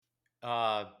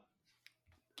Uh,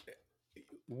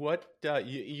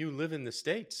 you live in the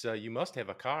States? You must have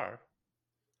a car.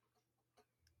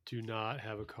 Do not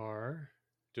have a car.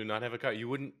 Do not have a car. You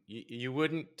wouldn't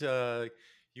have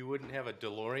a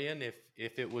DeLorean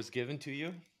if it was given to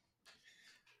you,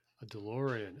 A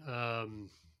DeLorean.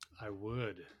 I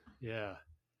would. Yeah.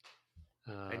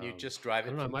 and you just drive I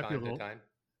don't it know. I from might be a time to little. time.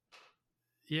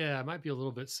 Yeah, I might be a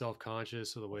little bit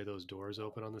self-conscious of the way those doors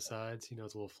open on the sides. It's a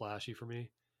little flashy for me.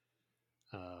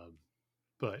 Um,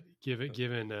 but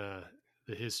given the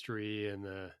history and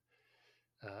the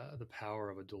power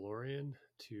of a DeLorean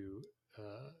to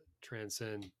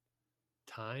transcend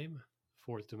time,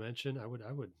 fourth dimension, I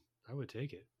would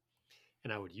take it,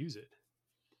 and I would use it.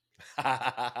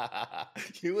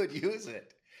 You would use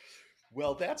it.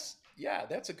 Well, that's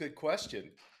a good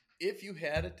question. If you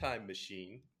had a time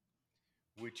machine,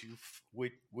 would you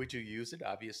use it?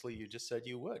 Obviously, you just said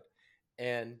you would,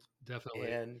 and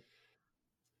Definitely. and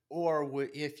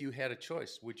if you had a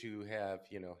choice, would you have,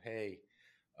 hey,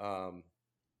 um,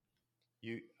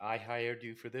 I hired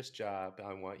you for this job.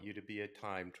 I want you to be a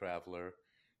time traveler,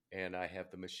 and I have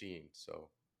the machine. So,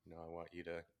 I want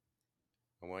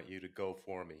you to go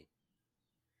for me.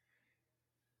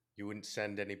 You wouldn't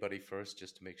send anybody first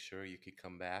just to make sure you could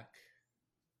come back.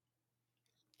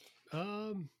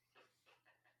 Um,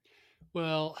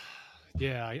 well,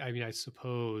 yeah. I mean, I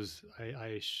suppose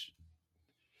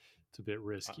it's a bit Uh,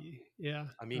 risky. Yeah.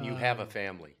 I mean, you have a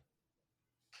family.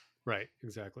 Right.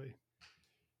 Exactly.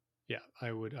 Yeah.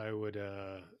 I would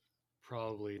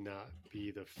probably not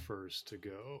be the first to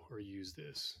go or use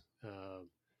this.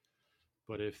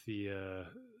 But if the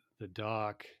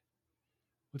doc,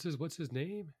 what's his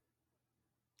name?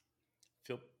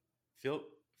 Phil, Phil,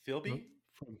 Philby. From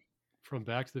from from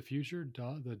Back to the Future, the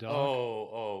Oh, doc.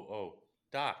 oh,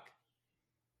 Doc.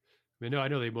 I mean, no, I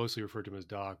know they mostly refer to him as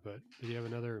Doc, but did he have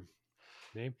another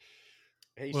name?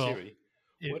 Hey Well, Siri,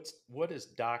 it, what is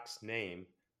Doc's name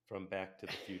from Back to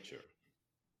the Future?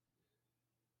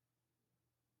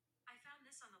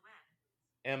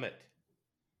 Emmett.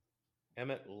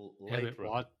 Emmett Emmett Lathrop.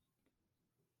 Watt,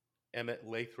 Emmett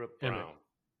Lathrop Emmett, Brown.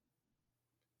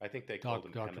 I think they called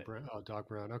him Doctor Emmett. Brown, Doc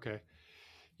Brown. Okay,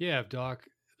 yeah, if Doc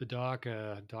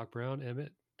Brown,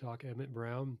 Doc Emmett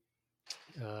Brown,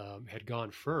 had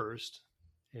gone first,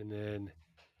 and then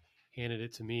handed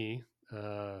it to me.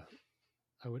 I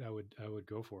would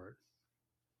go for it.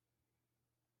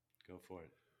 Go for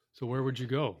it. So where would you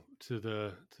go, to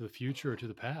the future or to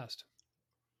the past?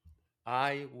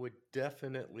 I would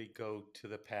definitely go to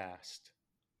the past,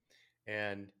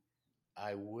 and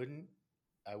I wouldn't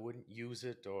I wouldn't use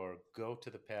it or go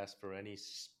to the past for any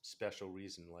special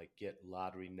reason, like get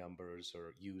lottery numbers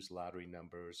or use lottery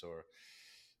numbers, or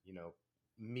you know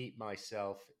meet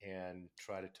myself and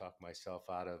try to talk myself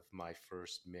out of my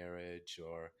first marriage,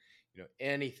 or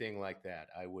anything like that.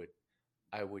 I would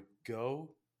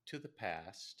go to the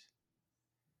past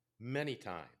many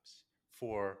times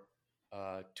for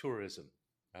tourism.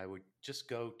 I would just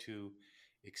go to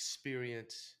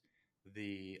experience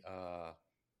the uh,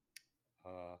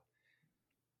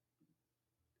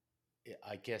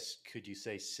 I guess, could you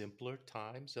say, simpler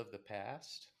times of the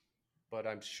past? But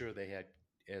I'm sure they had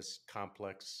as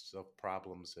complex of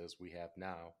problems as we have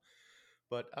now.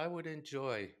 But I would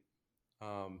enjoy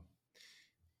um,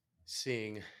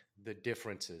 seeing the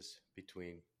differences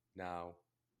between now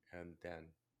and then.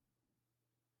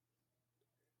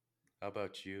 How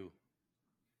about you?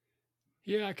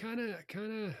 Yeah, I kind of.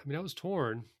 I mean, I was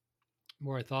torn. The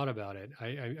more I thought about it,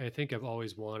 I think I've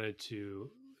always wanted to.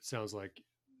 Sounds like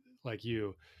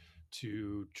you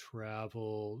to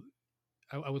travel.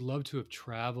 I would love to have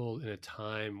traveled in a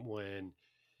time when,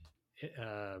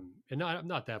 and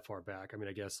not that far back. I mean,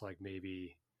 I guess like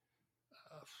maybe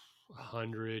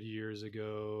 100 years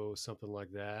ago, something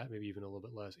like that. Maybe even a little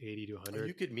bit less, 80 to Oh,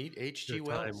 you 100. could meet To a H.G. time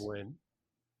Wells. when,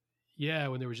 yeah,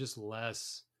 when there was just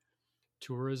less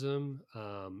tourism,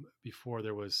 before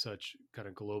there was such kind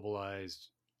of globalized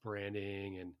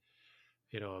branding and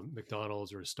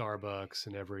McDonald's or Starbucks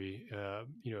and every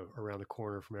around the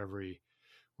corner from every,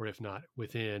 or if not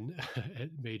within, at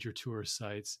major tourist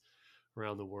sites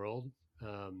around the world.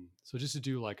 So just to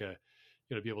do like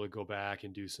be able to go back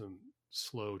and do some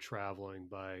slow traveling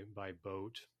by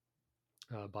boat,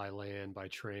 by land, by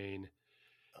train,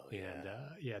 Oh and yeah.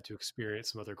 yeah, to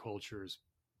experience some other cultures.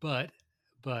 But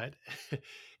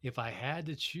if I had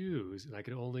to choose and I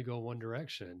could only go one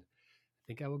direction, I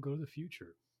think I would go to the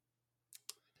future.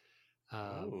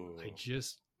 I Oh,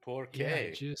 just, poor yeah, I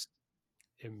Kay. just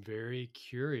am very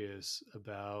curious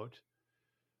about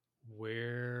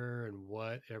where and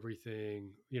what everything,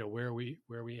 where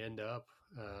we end up,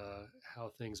 how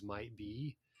things might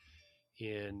be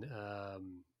in,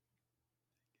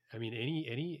 I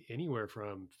mean, anywhere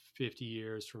from 50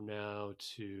 years from now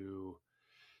to,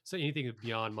 so anything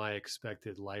beyond my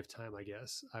expected lifetime, I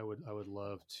guess I would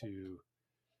love to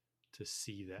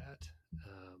see that.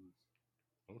 Um,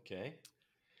 Okay.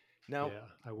 Now, yeah,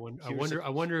 I wonder, I here's a wonder, I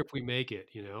wonder if we make it.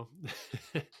 You know.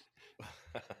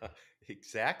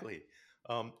 exactly.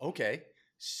 Okay.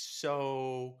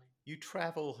 So you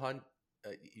travel hunt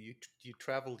you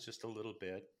travel just a little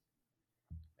bit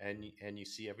and you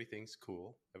see everything's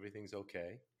cool, everything's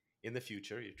okay. In the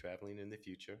future, you're traveling in the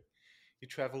future. You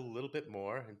travel a little bit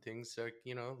more and things are,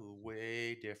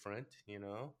 way different,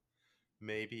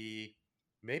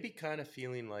 Maybe kind of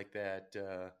feeling like that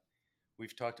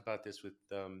we've talked about this with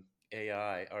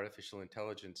AI, artificial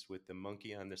intelligence, with the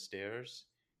monkey on the stairs,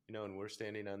 and we're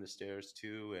standing on the stairs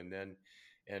too, and then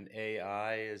and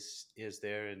AI is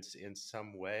there in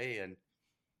some way, and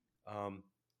um,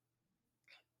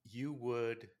 you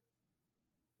would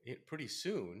pretty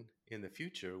soon in the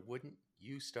future, wouldn't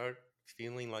you start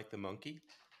feeling like the monkey?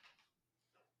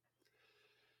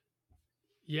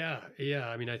 Yeah, yeah.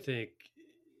 I mean, I think,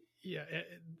 yeah.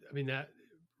 I mean that,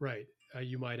 right.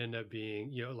 You might end up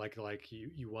being, like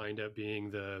you wind up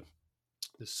being the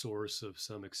source of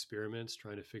some experiments,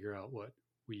 trying to figure out what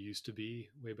we used to be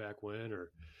way back when,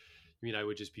 or I mean, I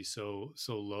would just be so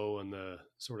low on the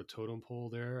sort of totem pole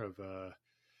there of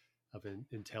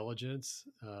intelligence,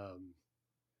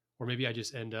 or maybe I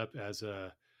just end up as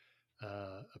a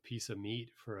piece of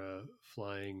meat for a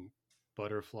flying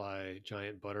butterfly,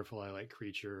 giant butterfly like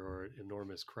creature, or an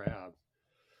enormous crab.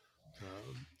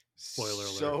 Spoiler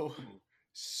alert. So,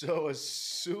 so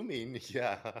assuming,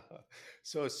 yeah.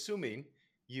 So assuming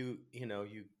you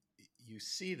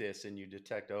see this and you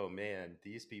detect, oh man,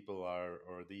 these people are,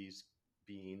 or these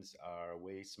beings are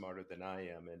way smarter than I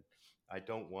am, and I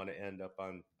don't want to end up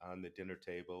on the dinner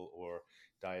table or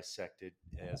dissected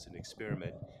as an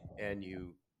experiment, and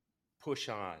you push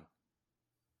on.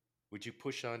 Would you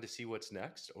push on to see what's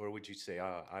next, or would you say,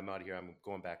 ah, I'm out of here, I'm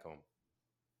going back home?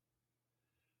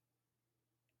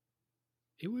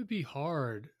 It would be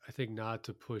hard, I think, not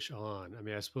to push on. I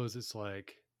mean, I suppose it's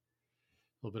like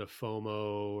a little bit of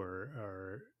FOMO,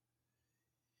 or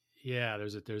yeah,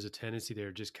 there's a tendency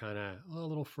there, just kind of a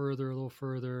little further, a little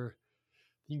further.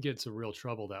 You can get in some real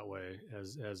trouble that way,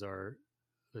 as our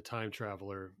the time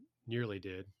traveler nearly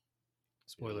did.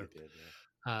 Nearly Spoiler. did, yeah.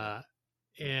 Yeah. Uh,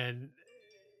 and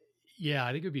yeah,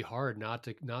 I think it would be hard not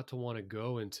to want to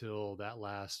go until that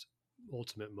last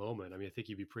ultimate moment. I mean, I think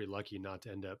you'd be pretty lucky not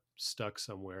to end up stuck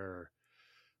somewhere,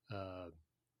 or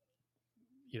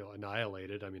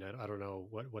annihilated. I mean, I don't know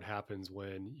what happens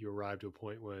when you arrive to a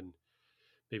point when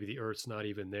maybe the Earth's not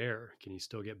even there. Can you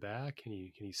still get back? Can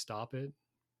you stop it?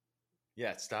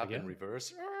 Yeah, I stop guess. in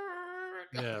reverse.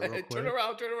 Yeah, real Turn quick.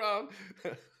 around, turn around.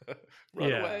 Run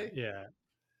Yeah, away. yeah.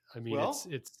 I mean, Well,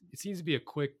 it seems to be a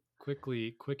quick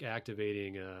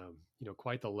activating,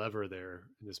 quite the lever there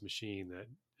in this machine that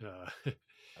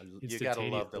you got to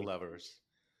love the instantaneously, levers.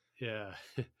 yeah,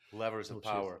 Levers of helps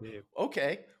you power. escape.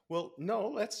 Okay. Well, no,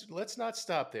 let's not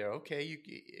stop there. Okay,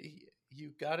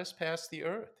 you got us past the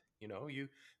Earth.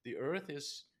 The Earth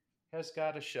is has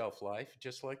got a shelf life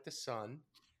just like the sun.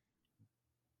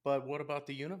 But what about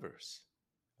the universe?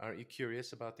 Aren't you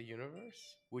curious about the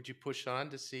universe? Would you push on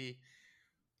to see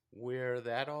where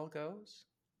that all goes?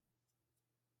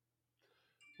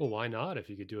 Well, why not if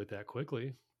you could do it that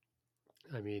quickly?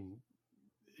 I mean,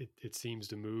 it seems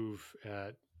to move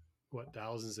at what,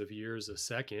 thousands of years a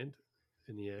second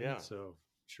in the end. Yeah. So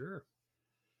sure,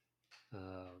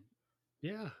 um,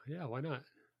 yeah, yeah, why not?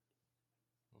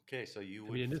 Okay, so you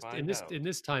I mean, would find in out.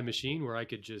 this time machine where I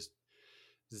could just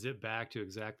zip back to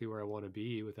exactly where I want to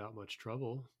be without much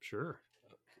trouble, sure.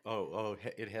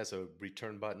 It has a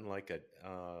return button like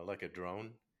a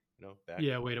drone, back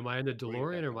Yeah, wait, am I in the bring it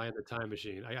DeLorean back or am home. I in the time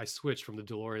machine? I switched from the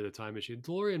DeLorean to the time machine.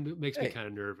 DeLorean makes me Hey. kind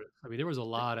of nervous. I mean, there was a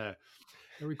lot of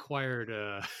it required,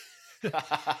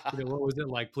 what was it,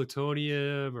 like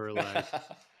plutonium, or like,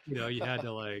 you had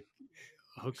to like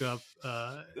hook up,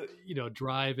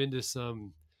 drive into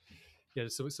some, yeah,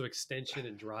 so extension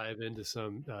and drive into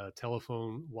some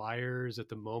telephone wires at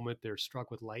the moment they're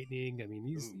struck with lightning. I mean,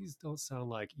 these Ooh. these don't sound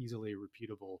like easily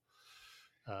repeatable,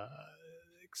 uh,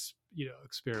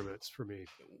 experiments for me.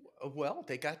 Well,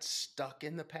 they got stuck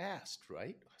in the past,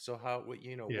 right? So how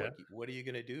Yeah. what are you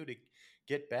going to do to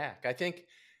get back? I think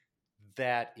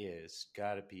that is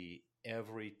got to be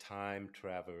every time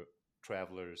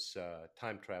traveler's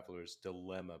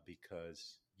dilemma,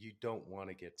 because you don't want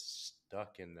to get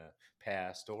stuck in the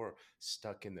past or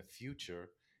stuck in the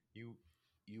future. You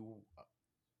you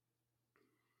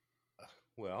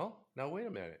Well, now wait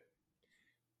a minute.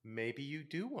 Maybe you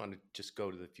do want to just go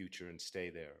to the future and stay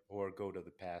there, or go to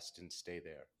the past and stay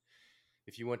there.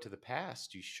 If you went to the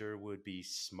past, you sure would be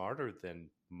smarter than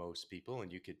most people,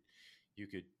 and you could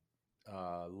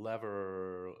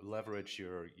leverage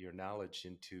your knowledge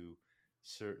into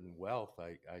certain wealth,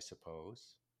 I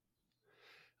suppose.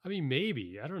 I mean,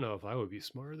 maybe. I don't know if I would be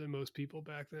smarter than most people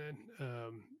back then.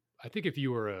 I think if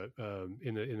you were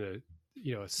in the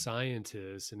a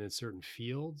scientist and in certain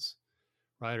fields,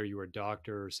 right, or you were a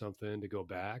doctor or something to go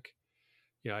back,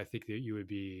 I think that you would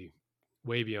be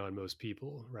way beyond most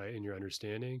people, right, in your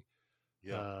understanding.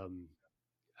 Yeah. Um,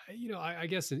 I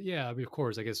guess, yeah. I mean, of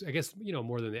course, I guess,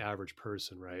 more than the average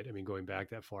person, right? I mean, going back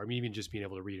that far, I mean, even just being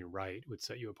able to read and write would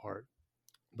set you apart.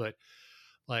 But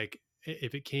like,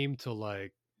 if it came to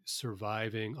like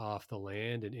surviving off the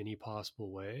land in any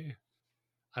possible way,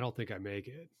 I don't think I make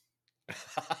it,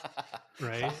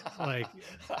 right? Like,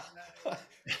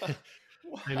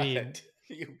 I mean,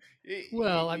 What?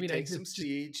 well, I You mean, I take some just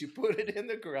seeds, you put it in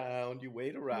the ground, you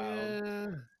wait around. yeah.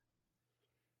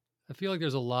 I feel like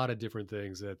there's a lot of different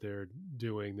things that they're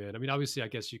doing. Then, I mean, obviously, I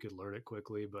guess you could learn it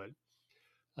quickly, but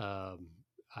um,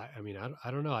 I mean,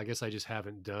 I don't know. I guess I just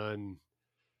haven't done.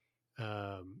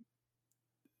 Um,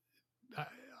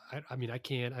 I, I mean, I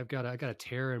can't. I got a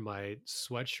tear in my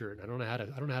sweatshirt. And I don't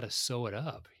know how to sew it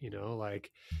up.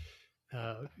 Like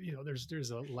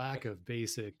there's a lack of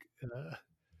basic,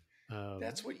 um,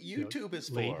 That's what you know, YouTube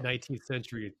is late for. 19th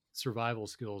century survival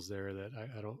skills there that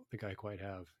I don't think I quite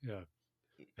have. Yeah,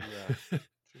 Yeah. true.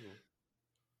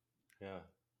 Yeah.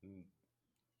 Mm,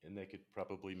 and they could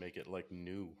probably make it like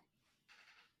new.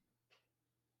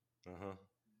 Uh-huh.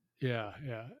 Yeah.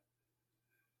 Yeah.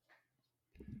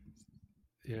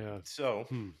 Yeah. So,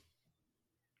 Hmm.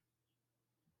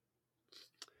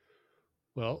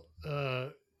 Well,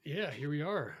 yeah, here we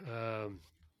are.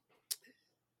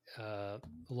 A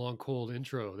long, cold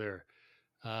intro there.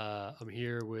 I'm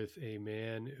here with a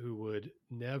man who would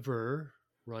never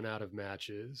run out of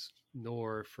matches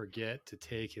nor forget to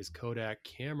take his Kodak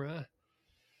camera.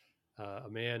 A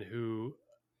man who,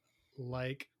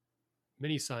 like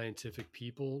many scientific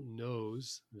people,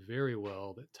 knows very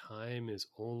well that time is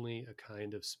only a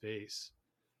kind of space.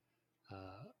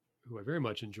 Uh, who I very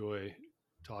much enjoy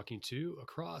talking to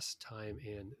across time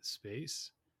and space.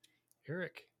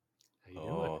 Eric, how you doing?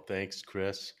 oh, thanks,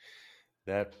 Chris.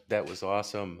 That was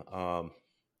awesome.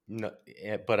 No,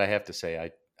 but I have to say, I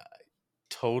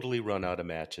totally run out of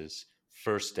matches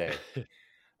first day.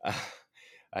 Uh,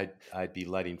 I'd be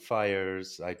lighting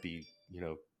fires. I'd be,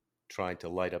 trying to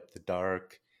light up the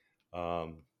dark,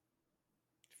 um,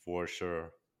 for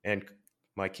sure. And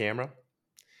my camera,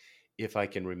 if I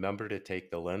can remember to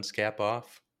take the lens cap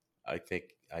off, I think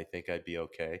I'd be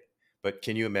okay. But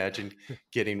can you imagine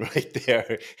getting right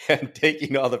there and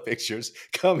taking all the pictures,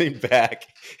 coming back,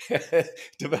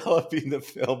 developing the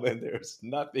film, and there's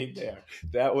nothing there?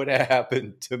 That would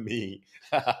happen to me.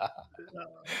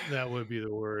 That would be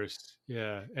the worst.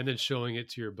 Yeah. And then showing it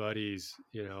to your buddies,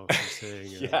 and saying,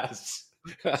 Yes.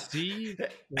 see,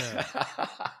 yeah,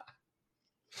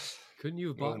 couldn't you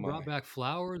have Oh brought my. back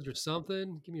flowers or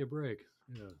something? Give me a break.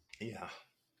 Yeah. Yeah.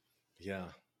 Yeah.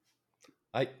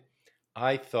 I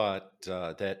I thought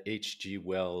that H.G.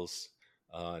 Wells,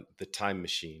 The Time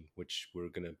Machine, which we're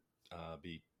going to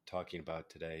be talking about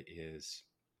today, is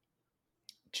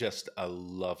just a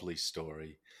lovely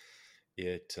story.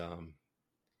 It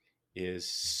is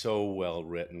so well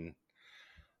written.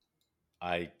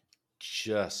 I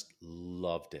just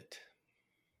loved it.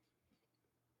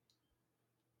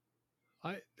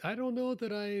 I don't know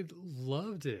that I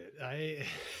loved it.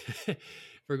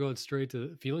 If we're going straight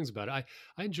to feelings about it.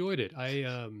 I enjoyed it.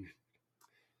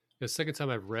 The second time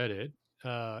I've read it,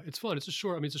 it's fun. It's a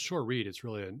short read. It's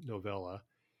really a novella,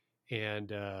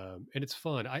 and it's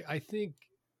fun. I think,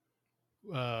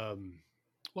 um,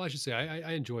 well, I should say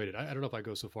I enjoyed it. I don't know if I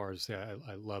go so far as to say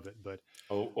I love it, but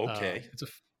Oh, okay.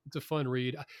 it's a fun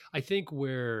read. I think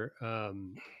where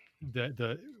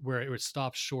the where it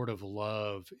stops short of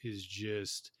love is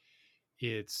just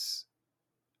it's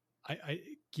I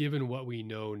given what we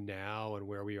know now and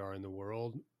where we are in the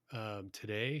world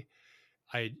today,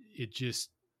 I it just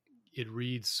it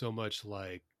reads so much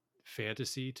like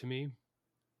fantasy to me,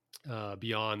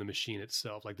 beyond the machine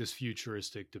itself, like this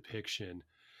futuristic depiction.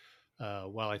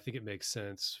 While I think it makes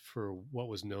sense for what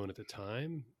was known at the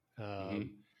time, um, Hmm.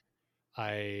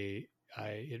 I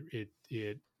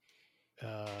it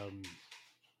um,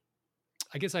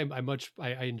 I guess I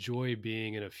enjoy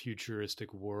being in a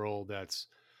futuristic world that's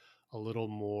a little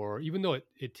more, even though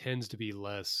it tends to be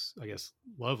less, I guess,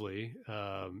 lovely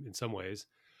in some ways.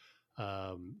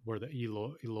 where the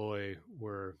Eloi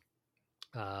were.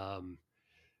 Um,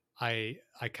 I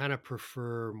kind of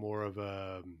prefer more of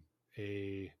a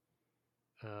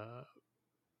uh,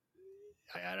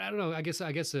 I don't know. I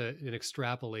guess an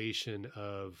extrapolation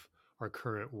of our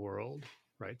current world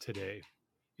right today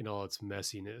in all its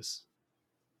messiness.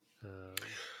 Um,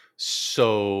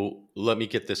 So let me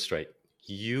get this straight.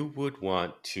 You would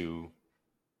want to,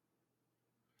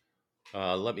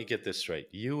 let me get this straight.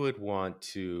 You would want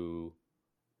to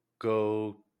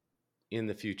go in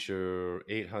the future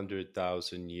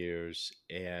 800,000 years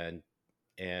and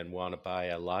want to buy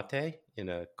a latte in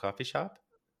a coffee shop?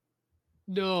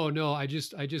 no, no. I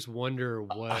just wonder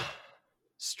what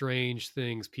strange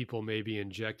things people may be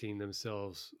injecting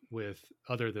themselves with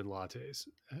other than lattes,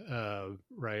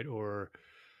 right? Or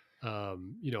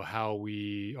how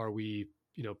we are we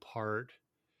part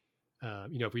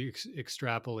if we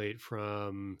extrapolate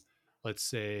from, let's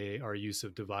say, our use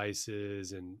of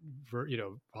devices and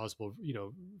possible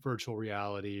virtual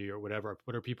reality or whatever,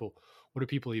 what do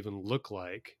people even look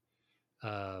like?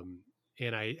 um,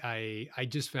 and I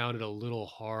just found it a little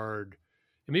hard,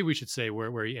 and maybe we should say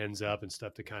where he ends up and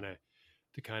stuff to kind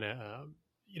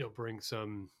of bring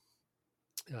some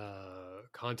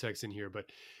context in here. But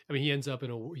I mean, he ends up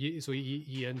in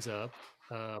he ends up.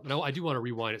 And I do want to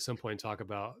rewind at some point and talk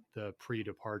about the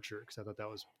pre-departure because I thought that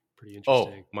was pretty Oh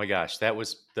interesting. my gosh, that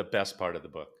was the best part of the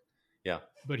book. Yeah,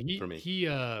 But for he me.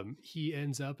 he he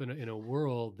ends up in a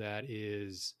world that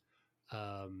is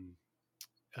um,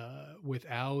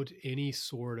 without any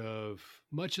sort of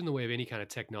much in the way of any kind of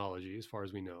technology, as far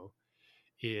as we know.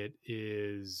 It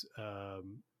is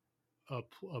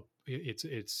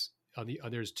it's on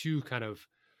there's two kind of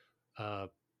uh,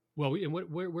 well, and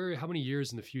where how many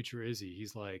years in the future is he?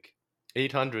 He's like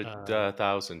uh,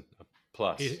 800,000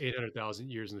 plus.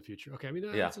 800,000 years in the future. Okay, I mean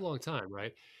Yeah. that's a long time,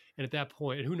 right? And at that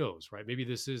point, and who knows, right? Maybe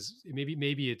this is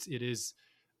maybe it is,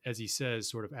 as he says,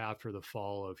 sort of after the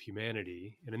fall of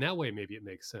humanity, and in that way, maybe it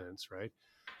makes sense, right?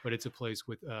 But it's a place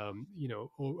with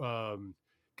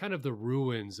kind of the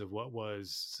ruins of what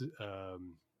was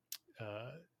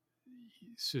uh,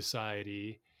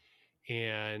 society,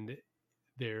 and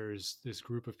there's this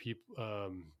group of people.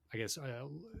 I guess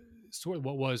sort of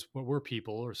what were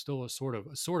people, or still a sort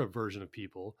of version of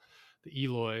people, the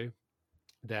Eloi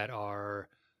that are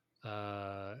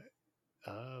uh,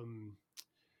 um,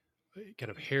 kind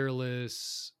of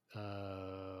hairless,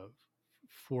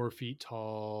 4 feet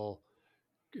tall,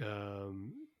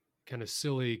 um, kind of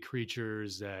silly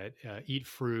creatures that eat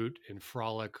fruit and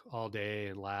frolic all day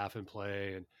and laugh and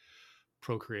play and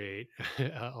procreate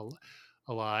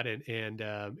a lot. And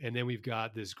then we've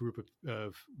got this group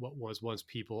of what was once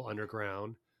people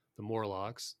underground, the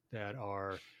Morlocks, that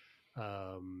are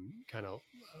kind of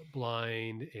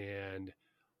blind and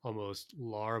almost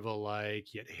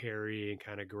larva-like, yet hairy and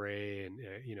kind of gray, and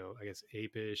I guess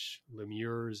apish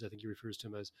lemurs. I think he refers to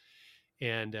them as,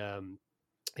 and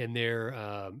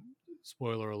they're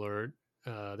spoiler alert.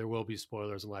 There will be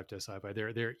spoilers in Life Death Sci-Fi.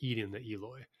 They're eating the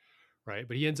Eloi, right?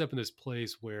 But he ends up in this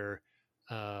place where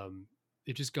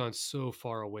they've just gone so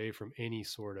far away from any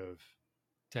sort of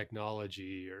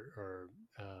technology or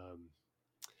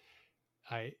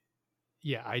I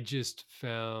yeah,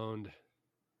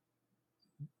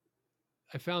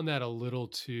 I found that a little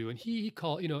too, and he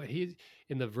called, he,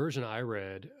 in the version I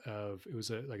read of, it was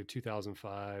like a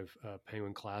 2005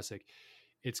 Penguin Classic.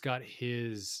 It's got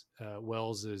his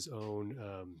Wells's own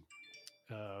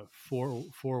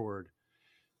forward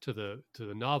to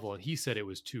the novel, and he said it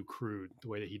was too crude the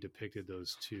way that he depicted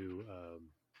those two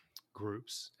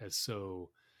groups as so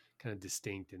kind of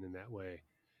distinct and in that way.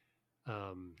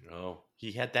 Um, Oh,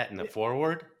 he had that in the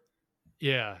forward?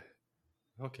 yeah,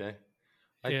 Okay.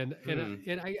 I and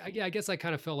I guess I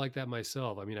kind of felt like that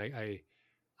myself. I mean, I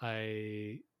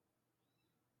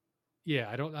yeah,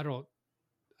 I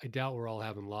doubt we're all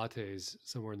having lattes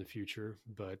somewhere in the future,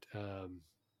 but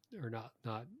or not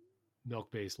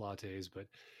milk based lattes, but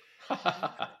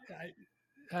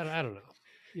I don't know.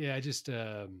 Yeah, I just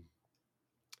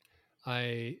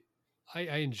I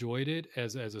I enjoyed it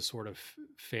as a sort of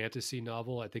fantasy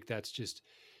novel. I think that's just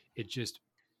it just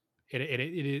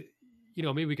it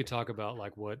maybe we could talk about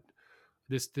like what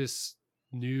this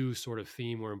new sort of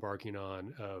theme we're embarking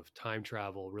on of time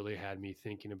travel really had me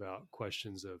thinking about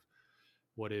questions of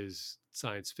what is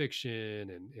science fiction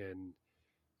and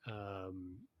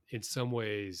um, in some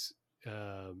ways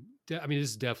I mean this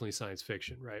is definitely science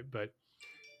fiction, right? But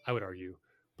I would argue,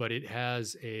 but it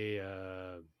has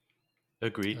a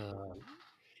Agreed. uh,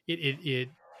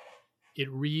 it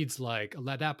reads like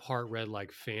that part read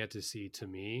like fantasy to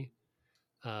me.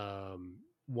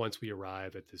 Once we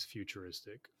arrive at this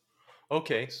futuristic.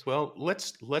 Okay, S- well,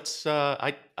 let's.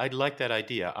 I'd like that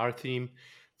idea. Our theme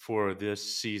for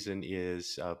this season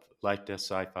is Life, Death,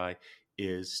 Sci-Fi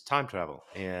is time travel,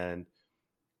 and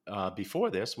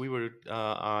before this, we were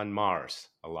on Mars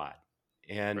a lot,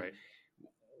 and Right.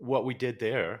 what we did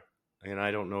there, and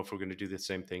I don't know if we're going to do the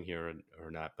same thing here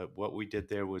or not, but what we did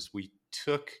there was we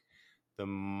took the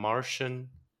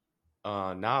Martian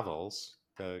novels,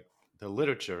 the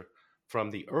literature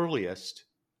from the earliest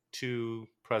to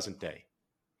present day,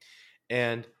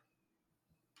 and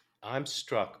I'm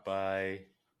struck by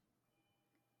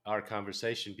our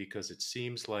conversation because it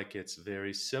seems like it's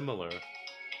very similar.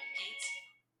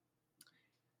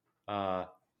 Uh,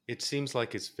 it seems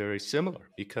like it's very similar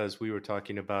because we were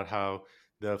talking about how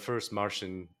the first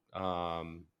Martian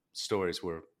stories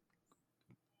were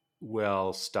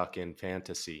well stuck in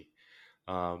fantasy,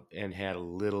 and had a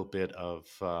little bit of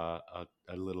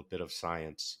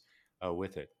science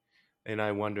with it. And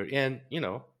I wonder, and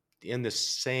in the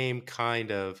same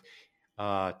kind of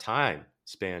time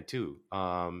span too.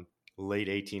 Late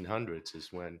 1800s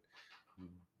is when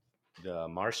the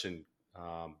Martian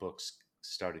books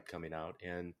started coming out,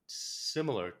 and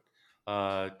similar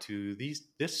to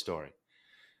this story.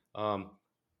 Um,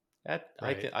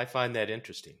 Right. I find that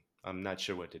interesting. I'm not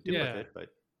sure what to do with Yeah. it, but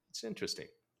it's interesting.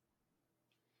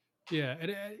 Yeah.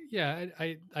 And yeah,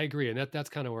 I agree. And that's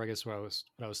kind of where I guess what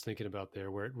I was thinking about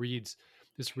there, where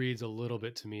this reads a little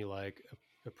bit to me like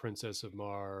a Princess of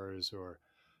Mars or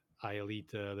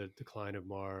Aelita, the Decline of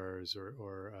Mars,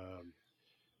 or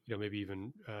maybe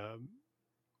even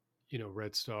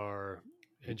Red Star,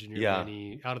 Engineer Yeah,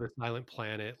 Manny, Out of the Silent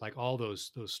Planet, like all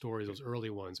those stories, those early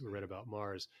ones we read about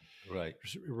Mars, right.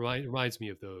 reminds me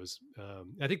of those.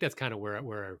 I think that's kind of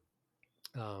where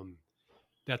um,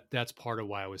 that's part of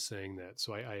why I was saying that.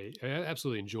 So I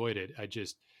absolutely enjoyed it.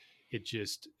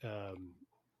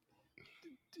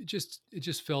 It just it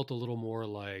just felt a little more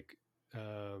like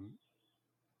um,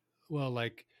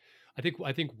 like I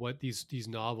think what these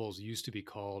novels used to be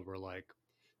called were like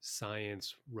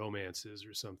science romances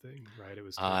or something, right? It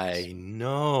was kind of this. I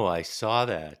know. I saw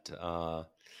that,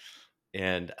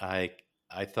 and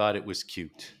I thought it was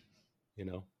cute. You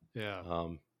know, Yeah.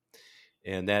 um,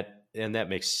 and that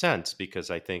makes sense because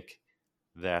I think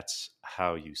that's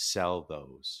how you sell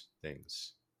those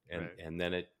things, Right. and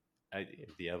then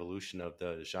the evolution of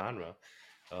the genre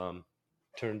um,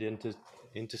 turned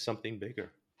into something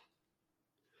bigger.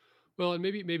 Well, and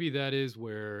maybe that is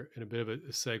where, and a bit of a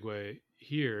segue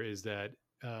here is that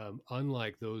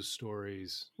unlike those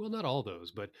stories, well, not all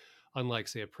those, but unlike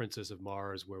say a Princess of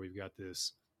Mars, where we've got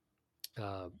this,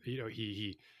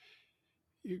 he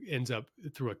ends up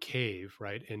through a cave,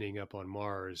 right, ending up on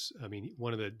Mars. I mean,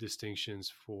 one of the distinctions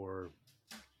for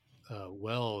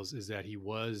Wells is that he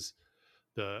was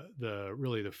the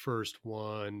really the first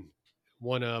one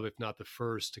of, if not the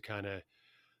first, to kind of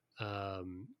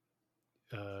um,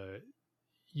 uh,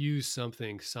 use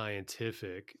something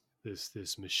scientific,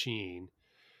 this machine,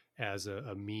 as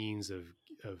a means of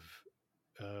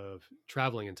of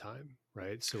traveling in time,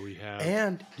 right? So we have,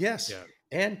 And yes, yeah,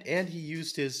 and he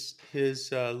used his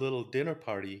little dinner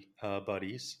party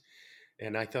buddies,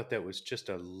 and I thought that was just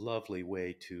a lovely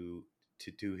way to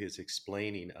do his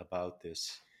explaining about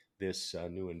this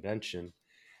new invention.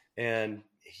 And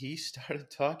he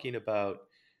started talking about,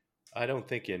 I don't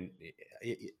think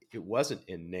it wasn't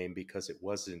in name because it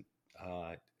wasn't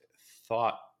uh,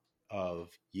 thought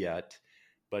of yet,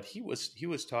 but he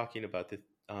was talking about the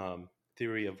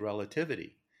theory of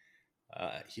relativity.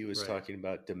 He was right. talking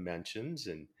about dimensions,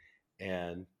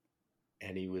 and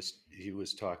he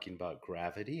was talking about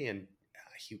gravity, and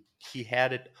he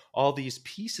had it all these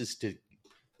pieces to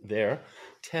there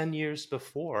 10 years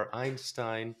before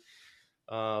Einstein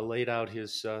laid out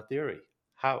his theory.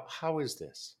 How is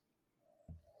this?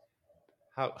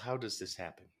 How does this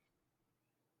happen?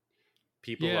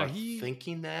 People Yeah, are he,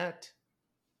 thinking that.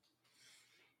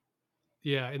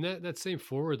 yeah, and that same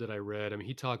forward that I read, I mean,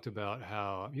 he talked about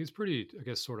how he was pretty, I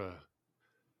guess, sort of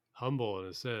humble in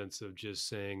a sense of just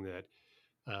saying that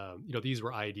these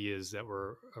were ideas that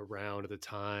were around at the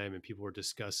time and people were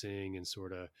discussing in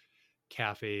sort of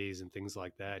cafes and things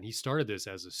like that. And he started this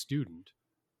as a student.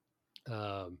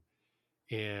 Um,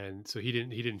 and so he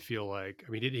didn't feel like,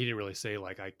 I mean, he didn't really say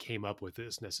like I came up with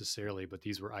this necessarily, but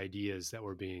these were ideas that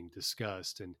were being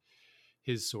discussed. And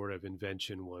his sort of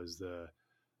invention was uh,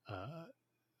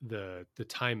 the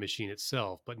time machine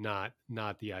itself, but not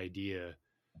the idea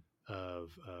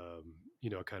of a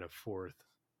kind of fourth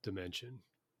dimension.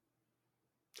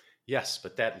 Yes,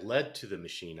 but that led to the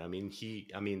machine. I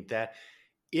mean that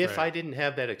if I Right. didn't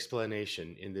have that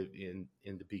explanation in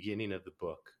the beginning of the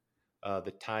book,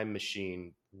 the time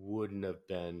machine wouldn't have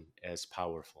been as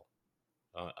powerful.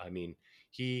 I mean,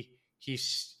 he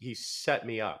set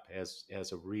me up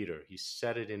as a reader. He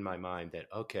set it in my mind that,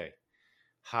 okay,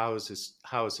 how is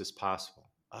this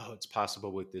possible? Oh, it's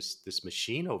possible with this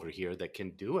machine over here that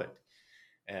can do it.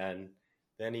 And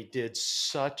then he did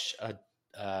such a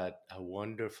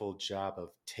wonderful job of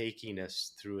taking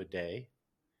us through a day,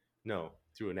 no,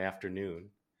 through an afternoon,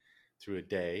 through a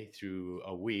day, through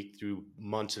a week, through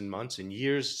months and months and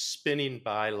years spinning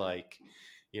by like,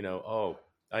 oh,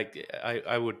 I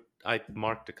I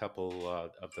marked a couple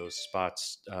of those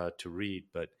spots to read,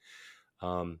 but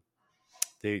um,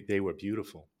 they were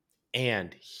beautiful.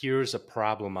 And here's a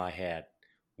problem I had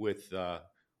with I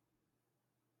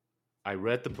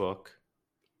read the book,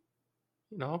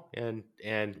 and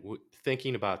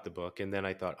thinking about the book, and then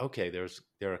I thought, okay, there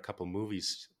are a couple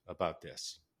movies about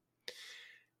this,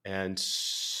 and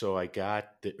so I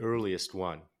got the earliest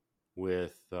one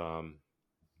with oh,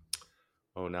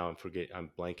 now I'm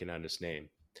blanking on his name,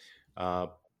 uh,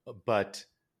 but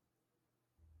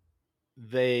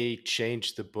they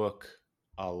changed the book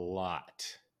a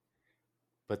lot.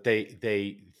 But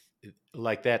they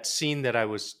like that scene that I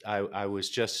was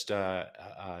just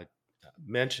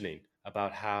mentioning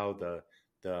about how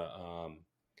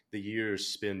the years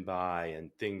spin by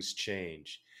and things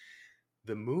change.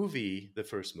 The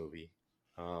first movie,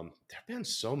 there have been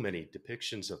so many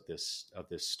depictions of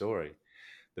this story.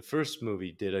 The first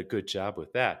movie did a good job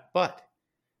with that, but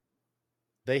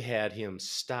they had him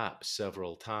stop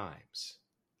several times,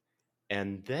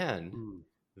 and then Hmm.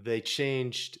 they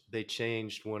changed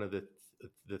one of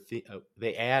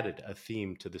they added a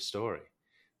theme to the story.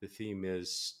 The theme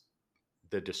is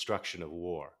the destruction of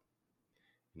war.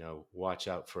 Watch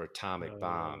out for atomic Uh,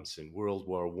 bombs and World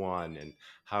War I, and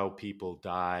how people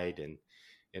died,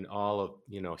 and all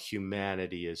of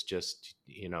humanity is just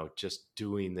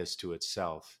doing this to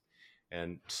itself.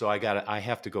 And so I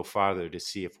have to go farther to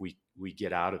see if we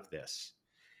get out of this.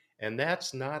 And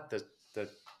that's not the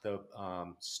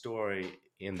story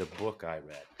in the book I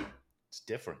read. It's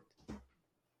different,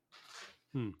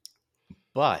 hmm.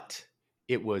 but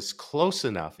it was close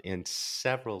enough in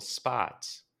several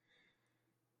spots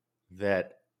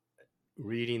that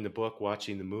reading the book,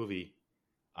 watching the movie,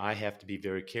 I have to be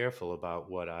very careful about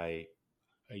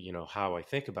how I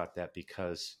think about that,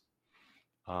 because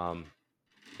um,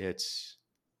 it's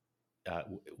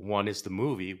one is the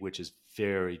movie, which is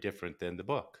very different than the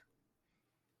book.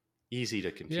 Easy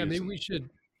to Yeah, confuse maybe them. we should.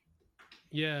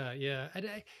 Yeah, yeah.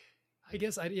 I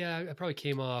guess I probably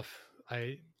came off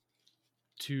I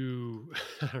too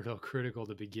I don't know critical at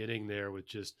the beginning there with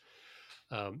just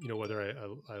whether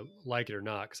I like it or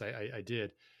not because I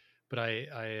did, but I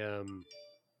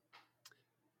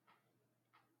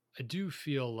do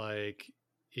feel like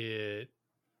it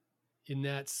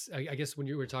I guess when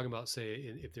you were talking about say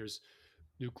if there's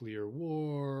nuclear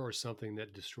war or something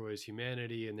that destroys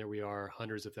humanity and there we are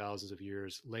hundreds of thousands of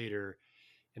years later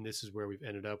and this is where we've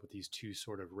ended up with these two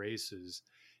sort of races.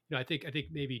 I think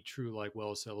maybe true like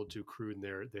Wells said a little too crude in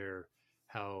their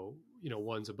how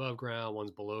one's above ground,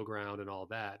 one's below ground, and all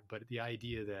that. But the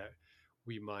idea that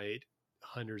we might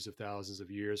hundreds of thousands of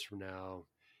years from now,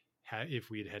 if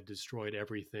we had destroyed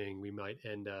everything, we might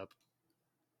end up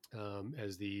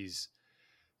as these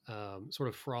sort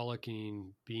of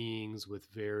frolicking beings with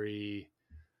very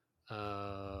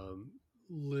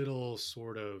little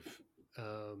sort of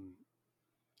um,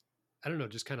 I don't know,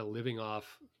 just kind of living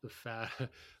off the fat,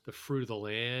 the fruit of the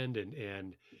land,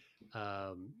 and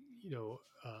um, you know,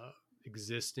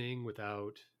 existing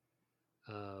without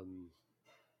um,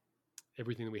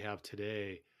 everything that we have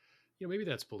today. Maybe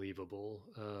that's believable.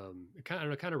 It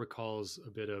kind of recalls a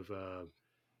bit of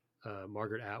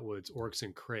Margaret Atwood's Orcs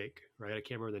and Crake, right? I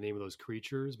can't remember the name of those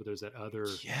creatures, but there's that other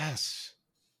Yes,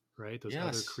 right, those other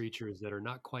yes. creatures that are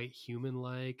not quite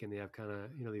human-like, and they have kind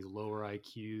of these lower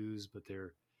IQs, but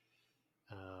they're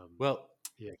um, Well,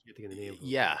 yeah, I can't think of the name of them.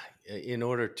 yeah. In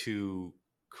order to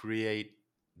create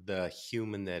the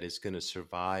human that is going to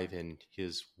survive in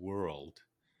his world,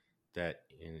 that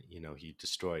he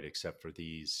destroyed, except for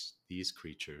these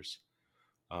creatures.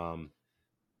 Um,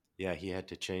 yeah, he had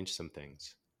to change some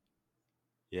things.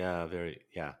 Yeah, very.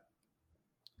 Yeah,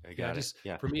 I Yeah, got it. just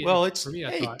Yeah. for me, Well, for it's me,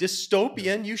 I hey, thought,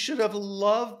 dystopian. You should have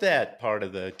loved that part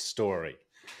of the story.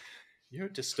 You're a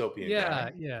dystopian yeah,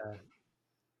 guy. yeah,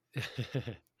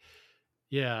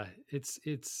 yeah. It's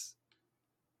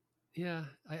yeah,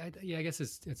 yeah. I guess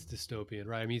it's dystopian,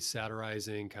 right? I mean,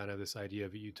 satirizing kind of this idea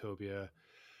of utopia.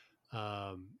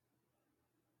 Um,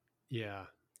 yeah,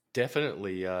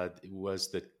 Definitely was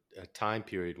a time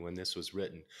period when this was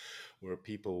written, where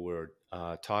people were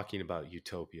talking about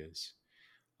utopias.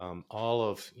 All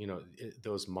of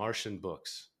those Martian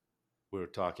books were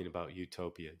talking about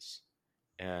utopias,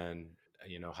 and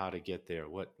how to get there,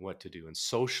 what to do, and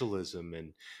socialism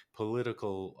and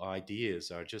political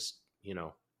ideas are just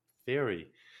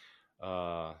very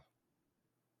uh,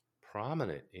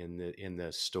 prominent in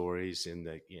the stories, in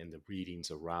the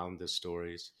readings around the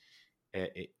stories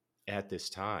at, at this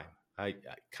time. I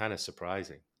kind of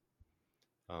surprising.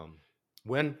 Um,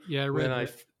 when Yeah, I when read I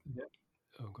that. f- Yeah.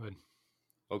 Oh, go ahead.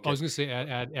 I okay. was going to say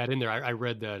add in there. I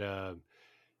read that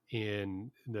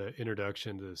in the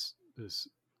introduction to this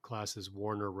classes,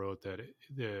 Warner wrote that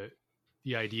the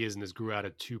ideas in this grew out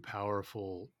of two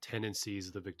powerful tendencies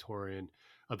of the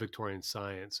Victorian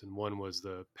science, and one was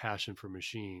the passion for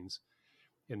machines,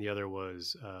 and the other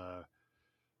was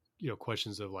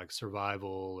questions of like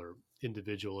survival or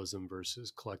individualism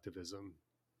versus collectivism.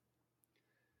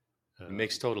 It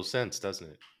makes Um, total sense, doesn't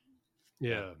it? Yeah.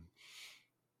 yeah.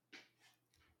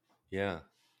 Yeah.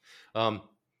 Um,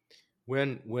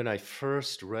 when I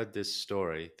first read this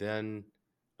story, then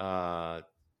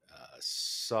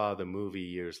saw the movie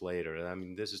years later. I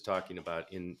mean, this is talking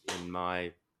about in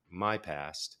my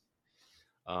past.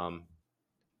 Um,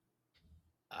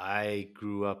 I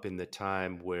grew up in the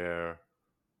time where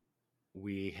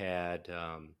we had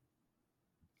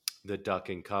the duck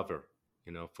and cover,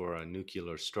 for a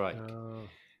nuclear strike. Uh,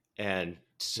 And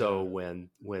so yeah. when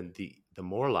the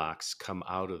Morlocks come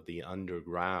out of the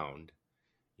underground,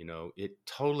 it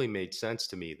totally made sense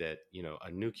to me that,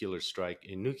 a nuclear strike,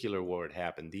 a nuclear war had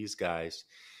happened. These guys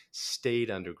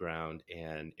stayed underground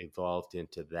and evolved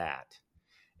into that.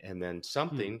 And then Hmm.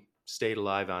 something stayed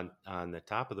alive on the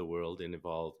top of the world and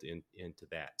evolved into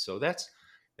that. So that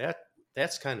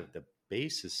that's kind of the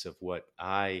basis of what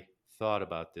I thought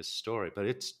about this story.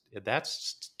 But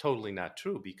that's totally not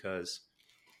true, because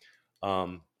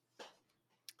um,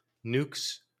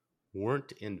 nukes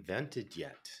weren't invented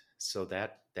yet, so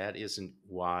that isn't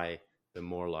why the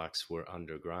Morlocks were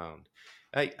underground.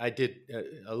 I did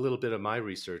a little bit of my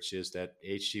research is that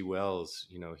H.G. Wells,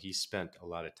 he spent a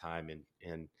lot of time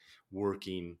in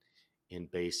working in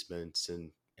basements,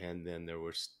 and then there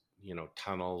was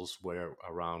tunnels where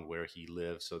around where he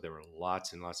lived, so there were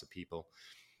lots and lots of people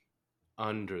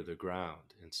under the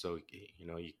ground, and so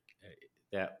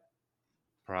that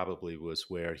probably was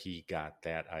where he got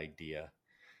that idea,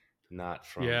 not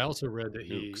Yeah, I from also read that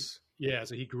nukes.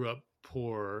 so he grew up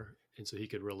poor, and so he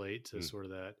could relate to Mm. sort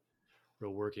of that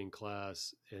real working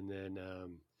class. And then,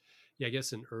 yeah, I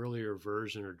guess an earlier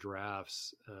version or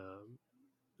drafts,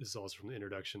 this is also from the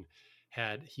introduction,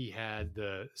 had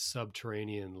the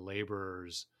subterranean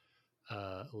laborers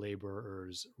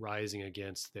rising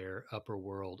against their upper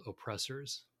world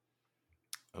oppressors.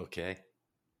 Okay.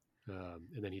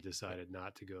 And then he decided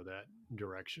not to go that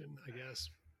direction, I guess.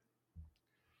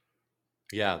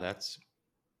 Yeah, that's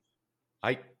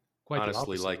I Quite the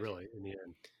honestly opposite, like really, in the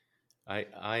end.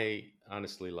 I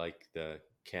honestly like the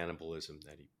cannibalism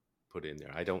that he put in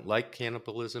there. I don't like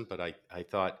cannibalism, but I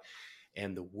thought,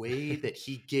 and the way that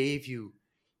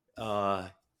uh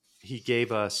he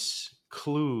gave us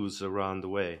clues around the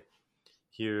way.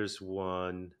 Here's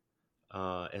one.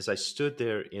 As I stood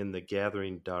there in the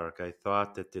gathering dark, I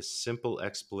thought that this simple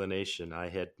explanation I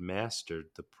had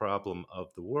mastered the problem of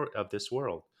of this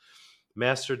world,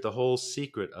 mastered the whole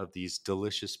secret of these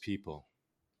delicious people.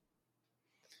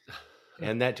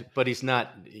 And that, but he's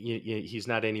not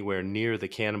anywhere near the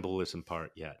cannibalism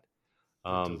part yet.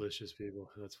 The Um, delicious people.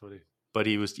 That's funny. but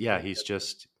he was, I yeah, didn't catch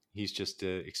that. he's just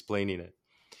explaining it.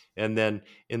 And then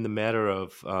in the matter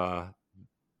of uh,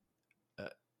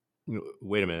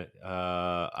 wait a minute.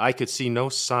 I could see no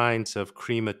signs of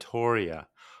crematoria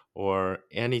or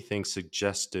anything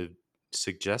suggestive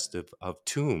of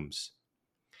tombs.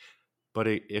 But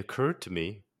it occurred to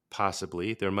me,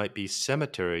 possibly there might be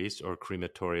cemeteries or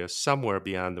crematoria somewhere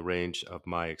beyond the range of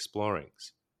my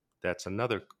explorings. That's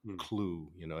another Hmm.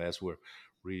 clue, as we're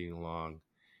reading along.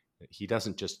 He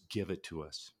doesn't just give it to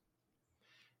us.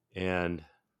 And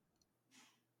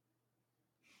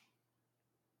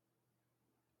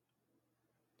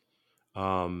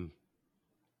um,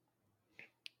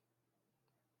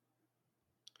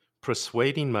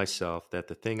 persuading myself that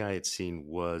the thing I had seen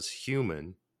was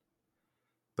human.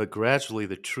 But gradually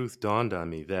the truth dawned on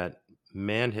me that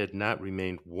man had not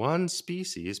remained one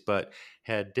species, but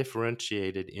had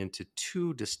differentiated into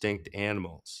two distinct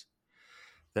animals.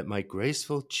 That my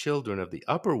graceful children of the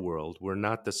upper world were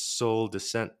not the sole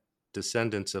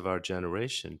descendants of our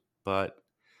generation, but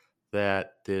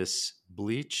that this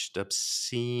bleached,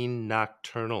 obscene,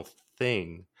 nocturnal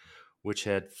thing which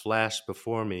had flashed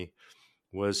before me,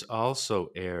 was also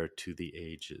heir to the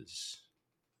ages.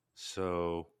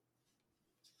 So,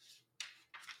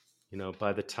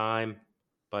 by the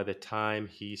time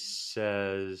he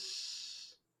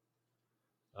says,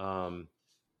 um,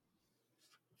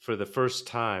 for the first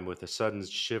time, with a sudden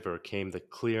shiver, came the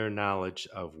clear knowledge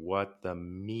of what the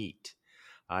meat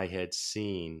I had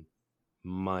seen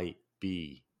might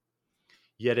be.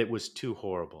 Yet it was too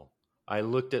horrible. I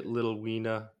looked at little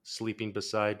Weena sleeping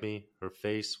beside me, her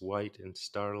face white and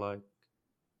starlike.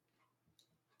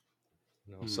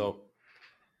 Hmm. So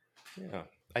yeah,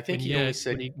 I think And he only yet,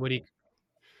 said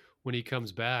when he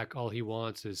comes back, all he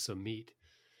wants is some meat.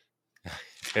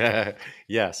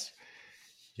 yes,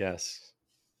 yes.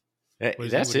 When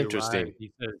That's he arrives, interesting.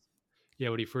 he says, "Yeah."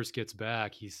 When he first gets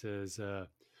back, he says,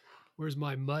 "Where's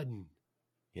my mutton?"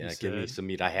 He Yeah, give me said, some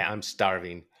meat. I'm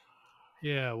starving.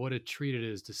 "Yeah, what a treat it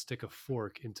is to stick a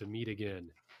fork into meat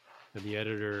again." And the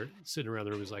editor sitting around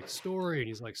the room is like, "Story," and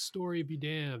he's like, "Story be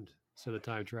damned," said the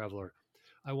time traveler.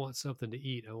 "I want something to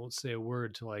eat. I won't say a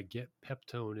word till I get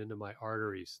Peptone into my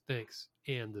arteries. Thanks,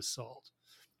 and the salt."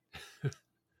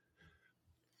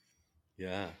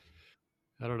 Yeah.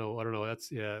 I don't know.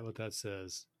 That's yeah, what that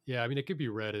says. Yeah, I mean, it could be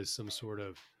read as some sort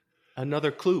of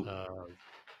Another clue. uh,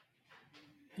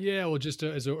 yeah, well, just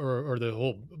as a, or the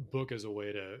whole book as a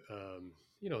way to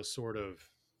sort of,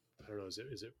 I don't know, is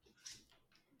it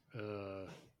uh,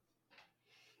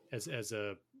 as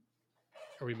a,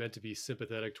 are we meant to be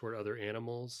sympathetic toward other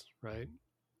animals, right,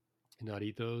 and not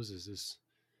eat those? Is this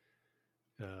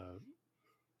uh,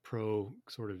 pro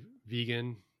sort of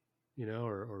vegan,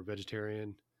 or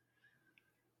vegetarian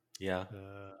Yeah.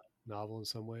 uh, novel in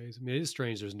some ways? I mean, it is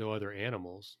strange. There's no other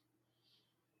animals.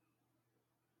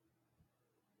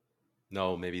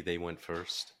 No, maybe they went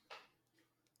first,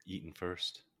 eaten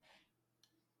first.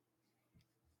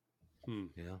 Hmm.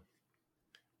 Yeah.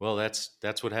 Well, that's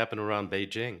what happened around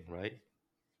Beijing, right?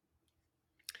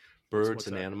 Birds What's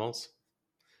and that? animals.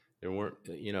 There weren't,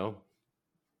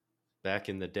 back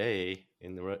in the day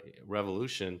in the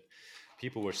revolution,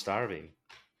 people were starving.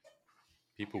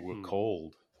 People were Hmm.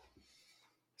 cold.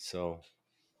 So,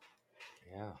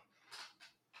 yeah.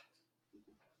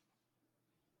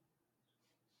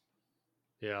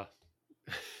 Yeah.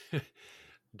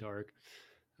 Dark.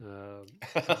 Some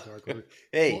dark. Well,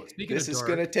 Hey, speaking this of is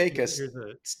going to dark, take us. here's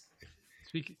a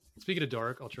speaking of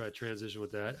dark. I'll try to transition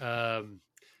with that.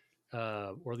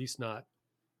 Or at least not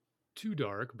too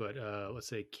dark, but let's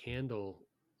say candle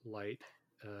light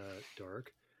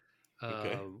dark.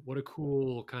 Okay. What a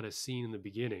cool kind of scene in the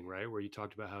beginning, right? Where you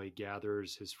talked about how he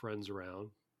gathers his friends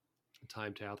around.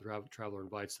 Time traveler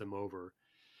invites them over.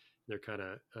 They're kind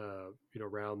of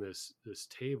around this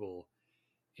table,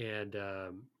 and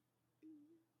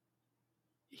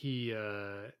he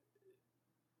I'm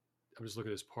just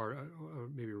looking at this part.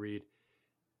 Maybe read.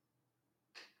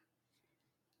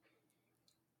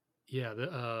 Yeah,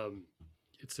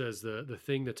 it says the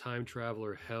thing the time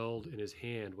traveler held in his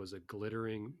hand was a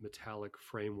glittering metallic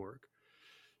framework,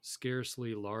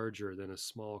 scarcely larger than a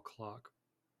small clock,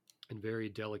 and very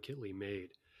delicately made.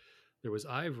 There was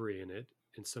ivory in it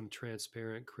and some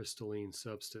transparent crystalline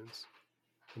substance.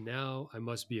 And now I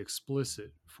must be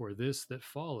explicit, for this that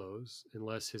follows,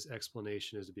 unless his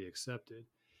explanation is to be accepted,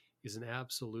 is an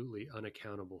absolutely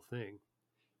unaccountable thing.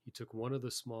 He took one of the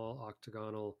small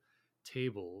octagonal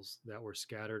tables that were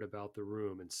scattered about the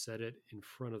room and set it in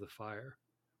front of the fire,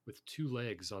 with two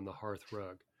legs on the hearth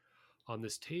rug. On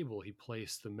this table he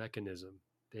placed the mechanism.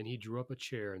 Then he drew up a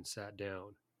chair and sat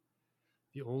down.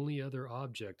 The only other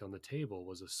object on the table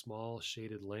was a small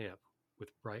shaded lamp, with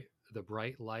the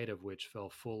bright light of which fell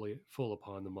full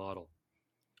upon the model.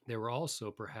 There were also,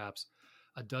 perhaps,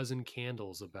 a dozen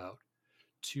candles about,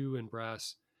 two in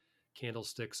brass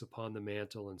candlesticks upon the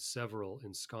mantel and several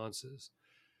in sconces,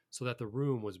 so that the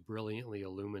room was brilliantly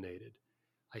illuminated.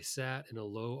 I sat in a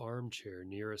low armchair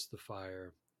nearest the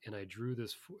fire, and I drew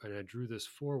this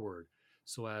forward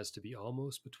so as to be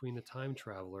almost between the time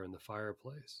traveler and the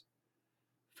fireplace.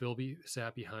 Philby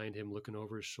sat behind him, looking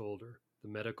over his shoulder. The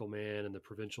medical man and the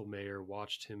provincial mayor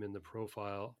watched him in the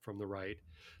profile from the right,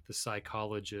 the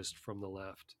psychologist from the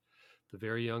left. The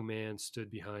very young man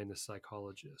stood behind the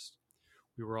psychologist.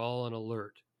 We were all on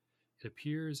alert. It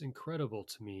appears incredible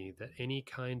to me that any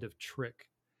kind of trick,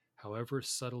 however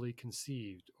subtly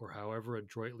conceived or however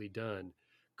adroitly done,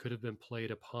 could have been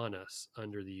played upon us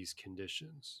under these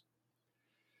conditions.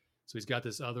 So he's got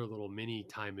this other little mini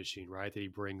time machine, right, that he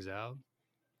brings out.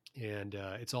 And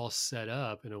it's all set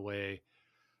up in a way.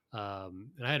 And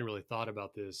I hadn't really thought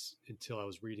about this until I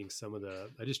was reading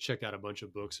I just checked out a bunch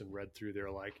of books and read through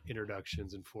their like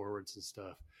introductions and forwards and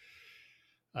stuff.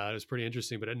 It was pretty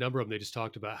interesting, but a number of them, they just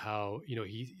talked about how,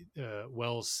 he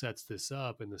Wells sets this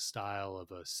up in the style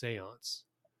of a seance,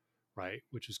 right?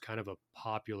 Which was kind of a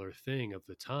popular thing of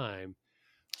the time.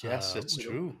 Yes, it's You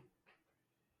know, true.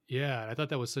 yeah, I thought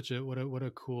that was such a what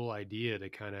a cool idea to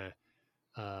kind of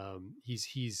he's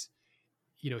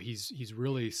he's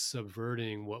really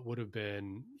subverting what would have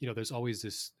been, there's always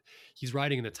this, he's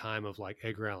writing in the time of like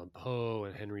Edgar Allan Poe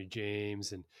and Henry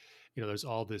James, and there's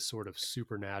all this sort of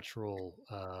supernatural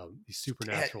these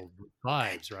Ed, supernatural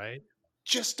Ed, vibes, right?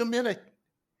 just a minute.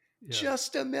 Yeah,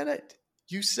 Just a minute.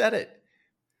 You said it.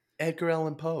 Edgar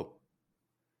Allan Poe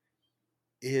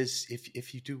is,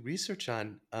 if you do research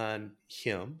on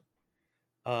him,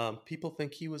 people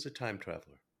think he was a time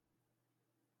traveler.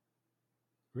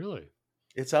 really.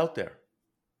 It's out there.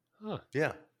 Huh,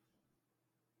 Yeah.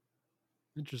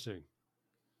 interesting.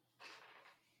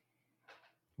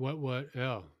 What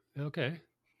oh, okay.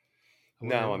 I Now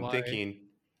wonder I'm why. thinking,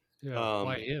 Yeah,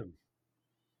 why um, him?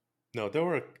 no, there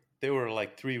were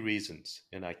like three reasons,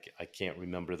 and I can't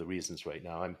remember the reasons right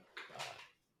now.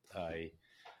 I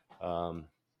um,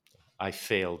 I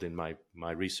failed in my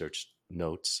research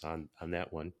notes on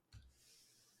that one.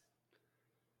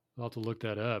 I'll have to look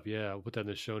that up. Yeah, I'll put that in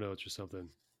the show notes or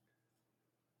something.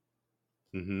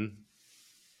 Mm-hmm.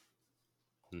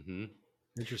 Mm-hmm.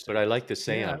 But Interesting. I like the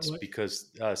Yeah, seance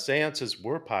because seances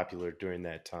were popular during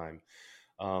that time.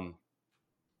 Um,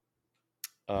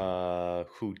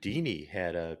 Houdini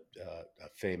had a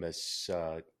famous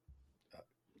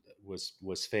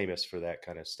was famous for that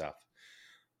kind of stuff.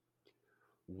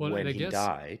 well, and When I he guess,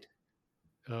 died,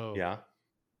 oh, yeah,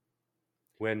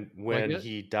 when well, I when guess,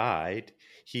 he died,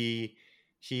 he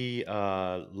he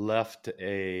left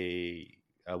a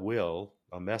will,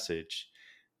 a message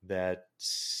that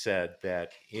said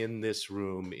that in this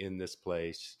room, in this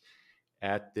place,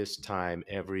 at this time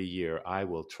every year, I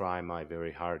will try my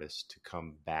very hardest to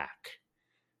come back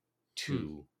hmm.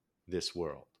 to this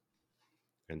world.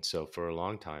 And so for a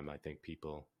long time, I think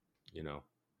people, you know,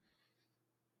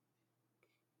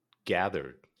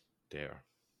 gathered there.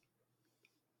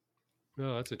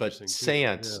 Oh, that's But interesting too.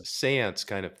 seance, Yeah. seance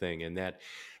kind of thing, and that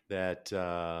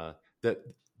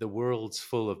the world's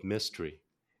full of mystery.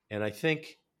 And I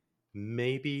think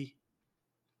maybe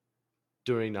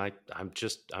during I'm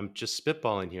just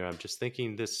spitballing here. I'm just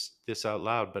thinking this out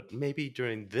loud. But maybe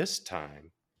during this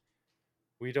time,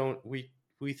 we don't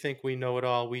we think we know it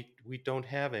all. We don't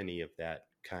have any of that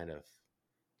kind of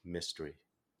mystery.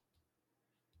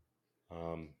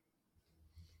 Um,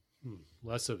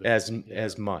 Less of it. as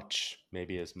Yeah. much,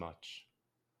 maybe as much.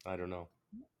 I don't know.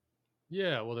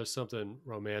 Yeah. Well, there's something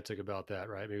romantic about that,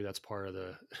 right? Maybe that's part of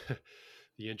the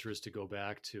the interest to go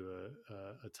back to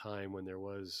a time when there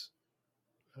was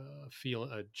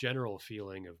a general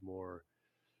feeling of more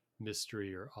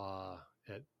mystery or awe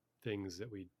at things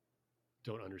that we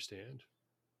don't understand.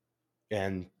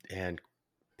 And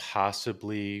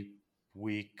possibly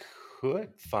we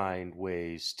could find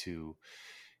ways to,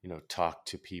 talk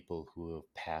to people who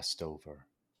have passed over.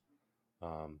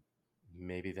 um,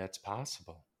 Maybe that's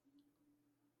possible.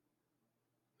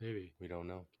 Maybe. We don't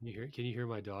know. Can you hear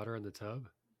my daughter in the tub?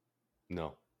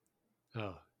 No.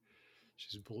 Oh,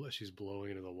 she's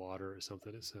blowing into the water or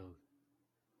something. It sounds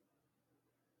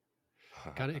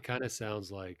it kind of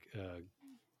sounds like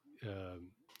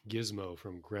Gizmo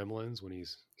from Gremlins when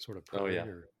he's sort of Oh purring, yeah.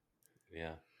 or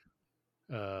Yeah.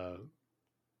 uh,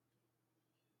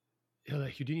 yeah,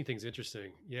 that Houdini thing's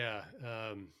interesting. Yeah.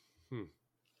 Hmm.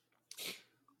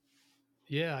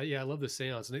 Yeah, yeah, I love the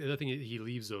seance. And the other thing, he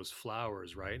leaves those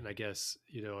flowers, right? And I guess,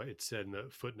 it said in the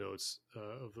footnotes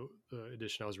of the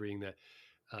edition I was reading that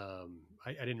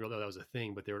I didn't realize that was a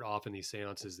thing, but there would often these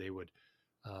seances, they would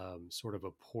sort of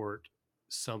apport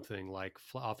something like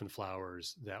often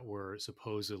flowers that were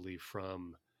supposedly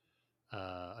from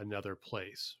another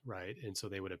place, right? And so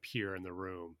they would appear in the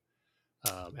room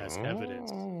as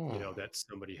evidence, Oh that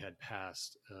somebody had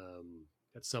passed,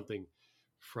 that something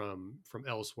from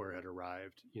elsewhere had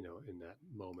arrived, in that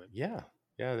moment. yeah.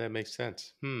 Yeah, that makes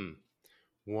sense.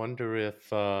 Wonder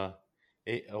if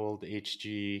old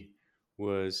HG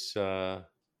was a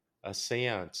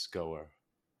seance goer.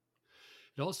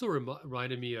 It also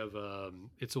reminded me of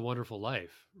 "It's a Wonderful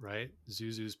Life," right?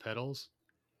 Zuzu's Petals.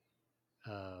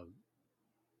 Um,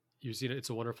 you've seen it? It's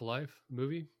a Wonderful Life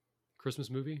movie, Christmas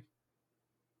movie.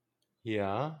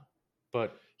 Yeah,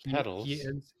 but He petals.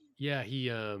 ends. Yeah, he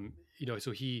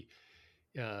so he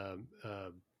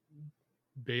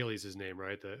Bailey's his name,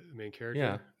 right? The main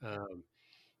Yeah. character.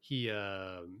 He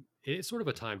it's sort of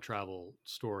a time travel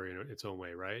story in its own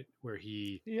way, right? Where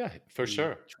Yeah, for he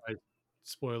sure. tries.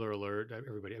 spoiler alert,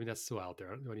 everybody. I mean, that's still out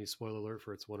there. I don't need spoiler alert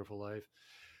for It's a Wonderful Life.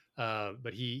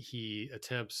 But he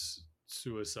attempts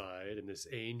suicide, and this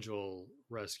angel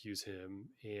rescues him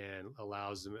and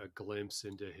allows him a glimpse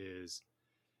into his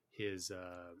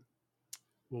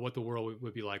well, what the world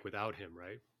would be like without him,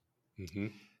 right? Mm-hmm.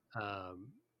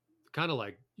 Um, Kind of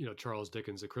like Charles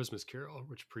Dickens' A Christmas Carol,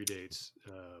 which predates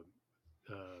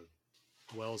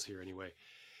Wells here anyway.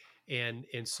 And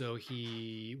so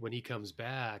when he comes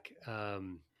back,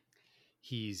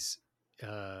 he's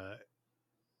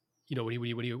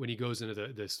when he goes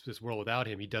into this world without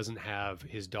him, he doesn't have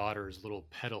his daughter's little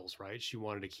petals, right? She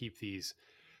wanted to keep these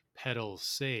petals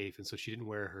safe, and so she didn't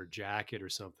wear her jacket or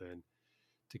something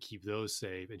to keep those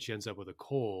safe, and she ends up with a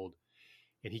cold.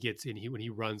 And when he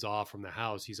runs off from the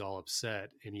house, he's all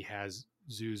upset, and he has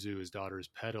Zuzu, his daughter's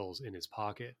petals, in his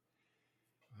pocket,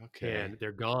 Okay. and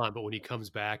they're gone. But when he comes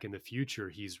back in the future,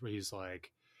 he's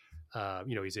like,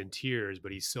 he's in tears,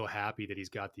 but he's so happy that he's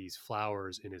got these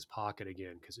flowers in his pocket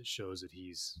again, because it shows that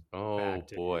he's Oh back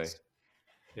to boy. his,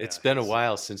 It's yeah, been a his.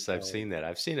 while since I've Oh, seen that.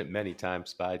 I've seen it many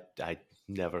times, but I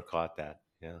never caught that.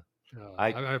 Yeah.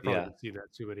 I've probably Yeah. been seeing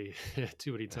that too many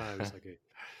too many times, like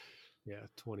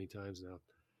 20 times now.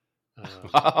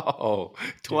 Wow.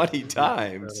 Yeah, 20 yeah,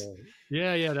 times.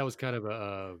 yeah. That was kind of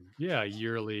a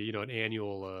yearly, an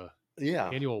Yeah.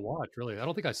 annual watch. Really, I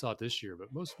don't think I saw it this year,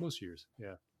 but most years,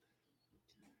 yeah.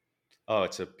 Oh,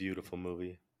 it's a beautiful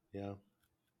movie. Yeah.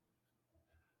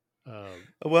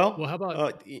 Well, Well, how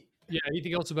about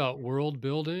anything else about world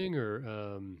building or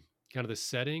kind of the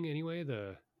setting? Anyway,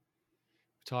 the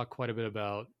talk quite a bit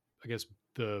about, I guess,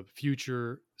 the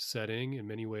future setting in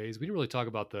many ways. We didn't really talk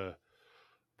about the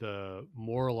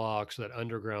Morlocks, that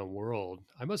underground world.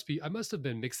 I must have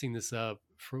been mixing this up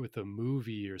with a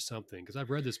movie or something, because I've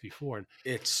read this before, and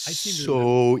it's I seem to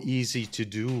remember. so easy to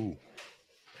do.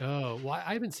 Oh, well,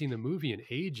 I haven't seen the movie in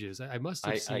ages. I must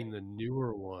have I seen the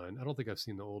newer one. I don't think I've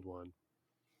seen the old one.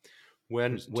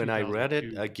 when There's a when I read it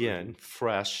 2002 again, version.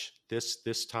 fresh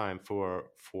this time for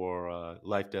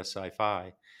Life Death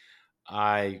Sci-Fi,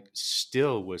 I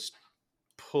still was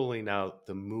pulling out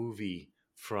the movie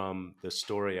from the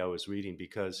story I was reading,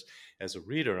 because as a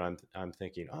reader, I'm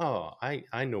thinking, oh,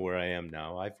 I know where I am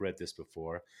now. I've read this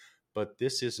before, but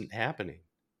this isn't happening.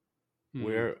 Hmm.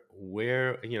 Where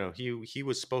he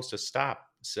was supposed to stop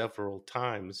several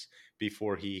times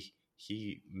before he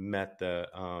met the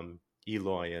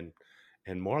Eloy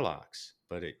and Morlocks,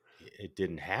 but it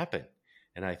didn't happen.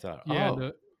 And I thought, Yeah,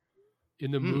 oh,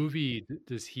 in the hmm, movie,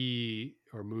 does he,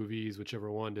 or movies,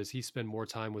 whichever one, does he spend more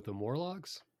time with the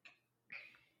Morlocks?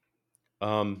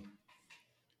 um,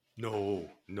 no,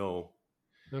 no,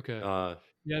 Okay. uh,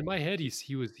 Yeah, in my head,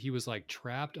 he was like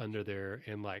trapped under there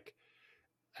and like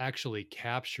actually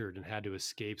captured and had to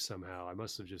escape somehow. I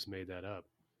must have just made that up.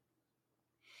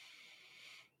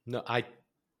 no, I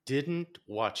didn't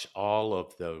watch all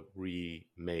of the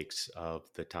remakes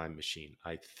of The Time Machine.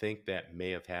 I think that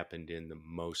may have happened in the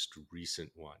most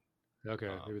recent one. Okay,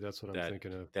 Um, maybe that's what I'm that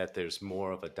thinking of. that there's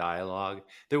more of a dialogue.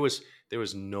 There was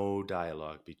no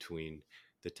dialogue between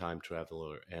the time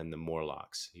traveler and the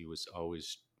Morlocks. He was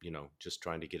always, just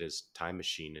trying to get his time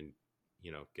machine and,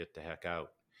 get the heck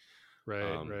out.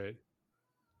 Right, Um, right.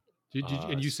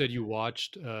 And you s- said you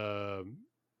watched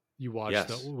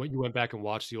yes, you went back and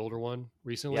watched the older one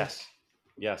recently? yes,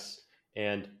 yes.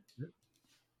 And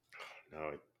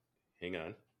no, hang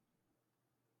on.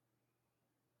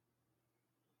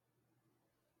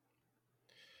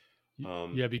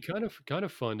 Um, Yeah, it'd be kind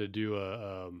of fun to do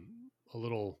a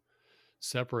little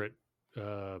separate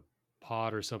uh,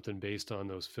 pod or something based on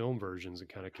those film versions and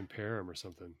kind of compare them or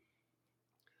something.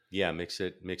 yeah, mix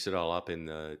it all up in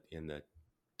the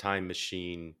time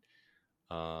machine,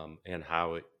 and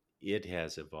how it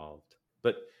has evolved.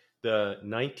 But the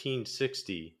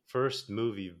 1960 first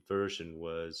movie version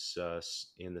was,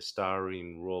 in the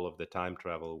starring role of the time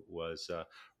travel was,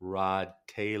 Rod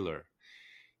Taylor.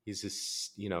 He's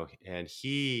this, and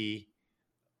he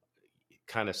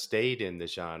kind of stayed in the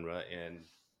genre. And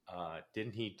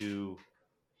didn't he do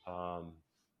um,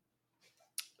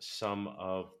 some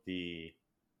of the,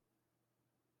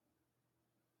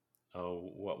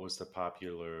 what was the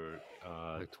popular,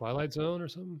 Like Twilight Zone or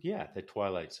something? yeah, the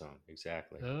Twilight Zone,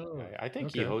 exactly. Oh, I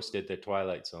think he okay. hosted the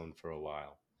Twilight Zone for a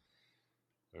while.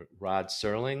 Rod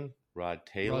Serling, Rod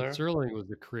Taylor Rod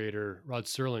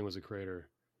Serling was the creator,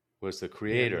 was the and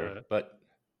creator, but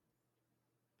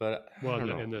I well, don't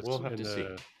know. We'll have and to see.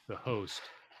 the host.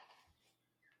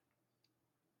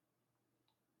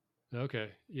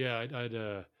 Okay, yeah, I'd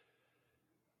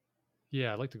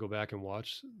like to go back and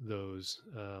watch those.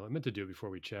 I meant to do it before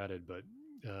we chatted, but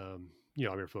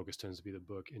our focus tends to be the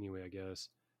book anyway, I guess.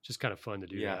 Just kind of fun to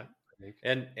do Yeah. that, I think.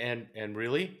 And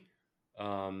really,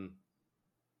 um,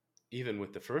 even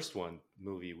with the first one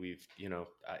movie, we've,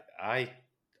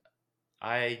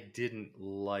 I didn't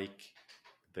like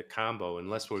the combo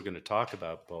unless we're going to talk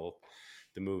about both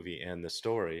the movie and the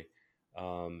story.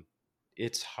 Um,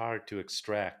 it's hard to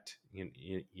extract,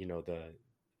 the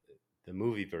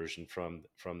movie version from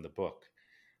the book.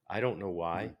 I don't know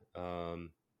why,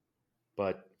 Mhm.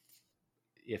 but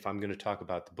if I'm going to talk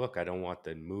about the book, I don't want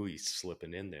the movie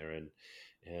slipping in there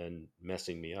and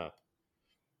messing me up.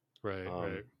 Right, Um,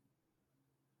 right.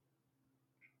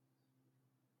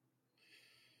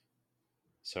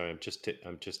 sorry,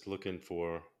 I'm just looking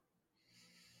for.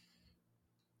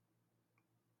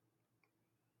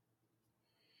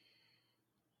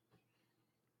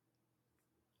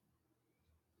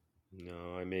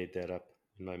 No, I made that up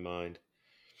in my mind.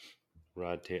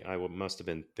 Must have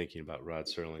been thinking about Rod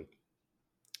Serling,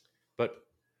 but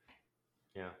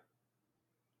yeah.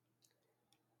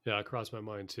 Yeah, it crossed my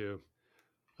mind too.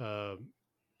 Um,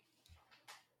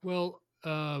 well,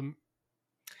 Hang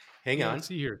yeah, on, let's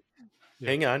see here. Yeah.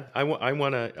 hang on. I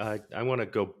want to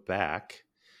go back.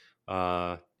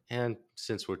 Uh, and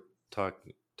since we're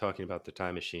talking about the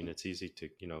time machine, it's easy to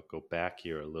go back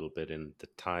here a little bit in the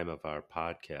time of our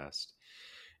podcast.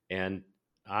 And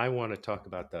I want to talk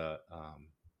about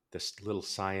this little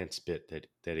science bit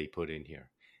that he put in here,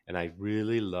 and I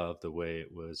really love the way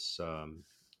it was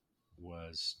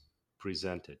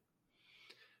presented.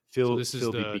 So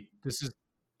Philby, this is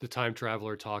the time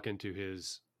traveler talking to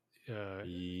his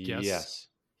guests. yes,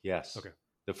 yes, Okay.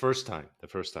 the first time.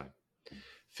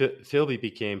 Philby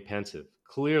became pensive.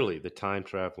 Clearly, the time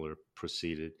traveler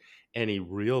proceeded. Any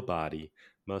real body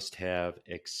must have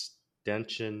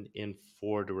extension in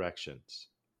four directions.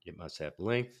 It must have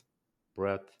length,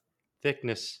 breadth,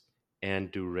 thickness,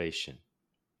 and duration.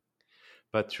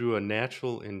 But through a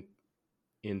natural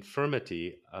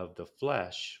infirmity of the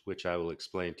flesh, which I will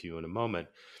explain to you in a moment,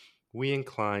 we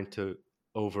incline to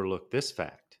overlook this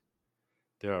fact.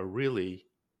 There are really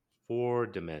four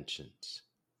dimensions,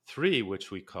 three,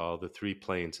 which we call the three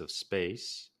planes of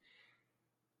space,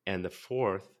 and the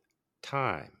fourth,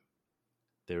 time.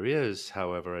 There is,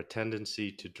 however, a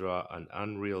tendency to draw an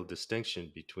unreal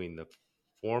distinction between the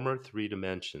former three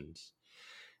dimensions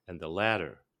and the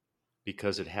latter,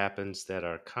 because it happens that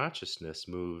our consciousness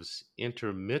moves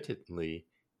intermittently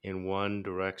in one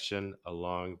direction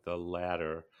along the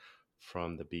latter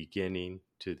from the beginning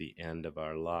to the end of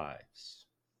our lives.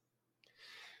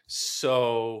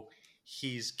 So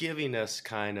he's giving us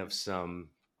kind of some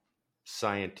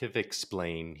scientific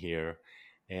explain here,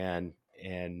 and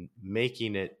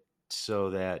making it so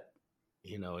that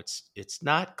it's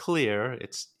not clear.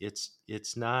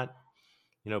 It's not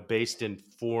based in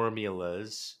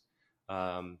formulas,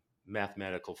 um,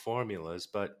 mathematical formulas,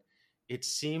 but it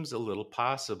seems a little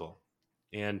possible,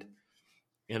 and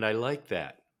I like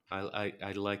that.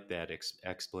 I like that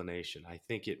explanation. I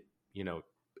think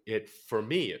it for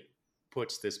me it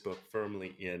puts this book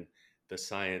firmly in the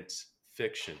science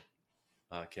fiction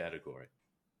category.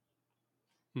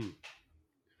 Hmm.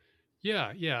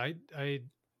 Yeah, yeah. I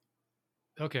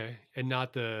okay, and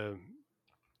not the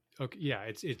okay. Yeah,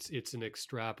 it's an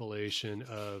extrapolation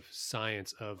of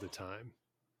science of the time,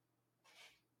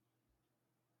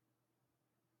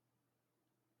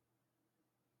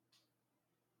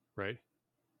 right?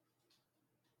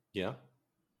 Yeah,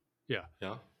 Yeah,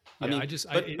 yeah. I yeah. mean, I just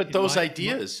I but it, my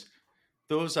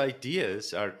those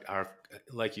ideas are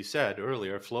like you said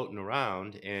earlier, floating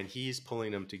around, and he's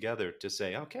pulling them together to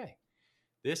say, okay,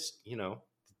 this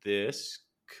this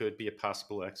could be a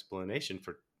possible explanation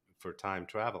for time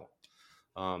travel.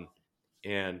 Um,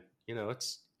 and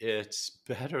it's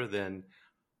better than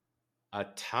a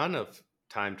ton of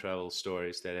time travel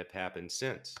stories that have happened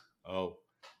since. Oh,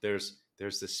 there's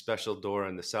this special door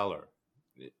in the cellar,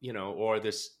 or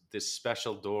this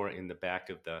special door in the back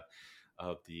of the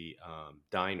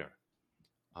diner,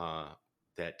 uh,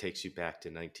 that takes you back to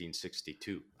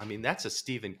 1962. I mean, that's a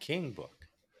Stephen King book,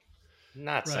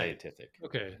 not right. scientific.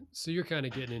 Okay, so you're kind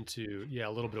of getting into a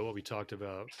little bit of what we talked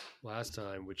about last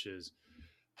time, which is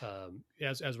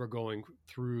as we're going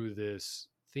through this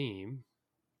theme,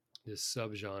 this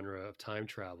subgenre of time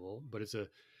travel, but it's a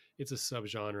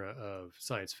subgenre of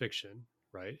science fiction,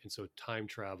 right? And so time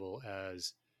travel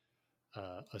as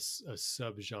a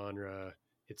subgenre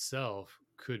itself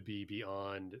could be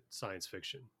beyond science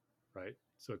fiction, right?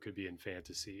 So it could be in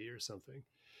fantasy or something.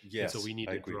 And so Yes, we need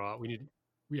I to agree. draw. We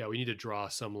need to draw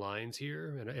some lines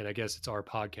here, and I guess it's our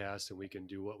podcast, and we can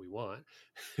do what we want.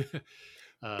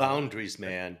 uh, Boundaries,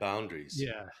 man, boundaries.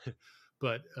 yeah,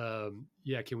 But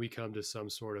yeah, can we come to some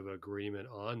sort of agreement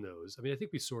on those? I mean, I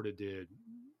think we sort of did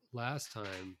last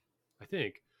time, I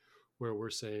think, where we're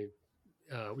saying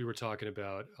we were talking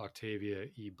about Octavia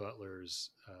E.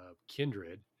 Butler's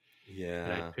Kindred,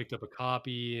 and I Yeah. picked up a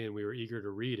copy and we were eager to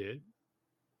read it.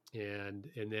 And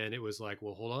then it was like,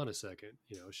 well, hold on a second.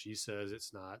 She says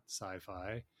it's not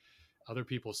sci-fi. Other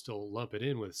people still lump it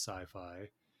in with sci-fi.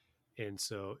 And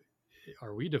so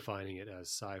are we defining it as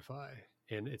sci-fi?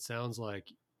 And it sounds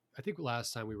like, I think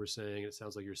last time we were saying, it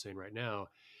sounds like you're saying right now,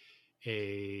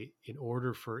 in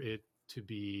order for it to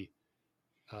be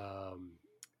um,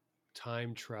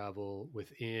 time travel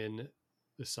within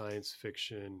the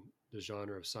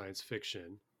genre of science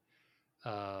fiction,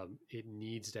 it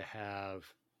needs to have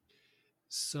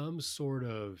some sort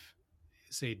of,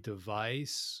 say,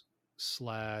 device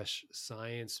slash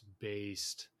science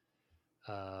based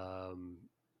um,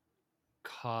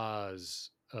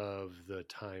 cause of the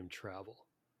time travel.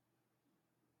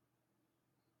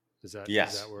 Is that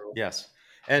Yes. Yes.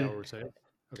 that And what we're saying?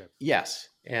 Okay. yes,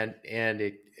 and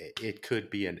it could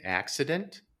be an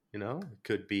accident. It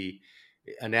could be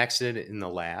an accident in the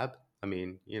lab. I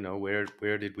mean, where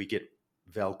did we get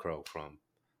Velcro from?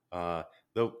 Uh,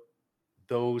 tho-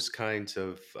 those kinds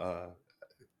of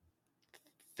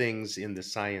things in the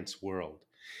science world.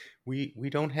 We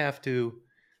don't have to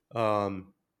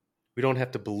um, we don't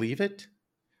have to believe it.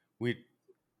 We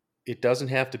It doesn't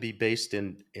have to be based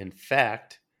in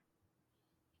fact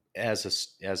as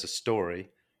a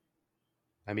story.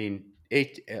 I mean,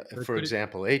 Or for could it?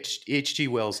 example, H.G.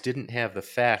 Wells didn't have the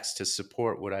facts to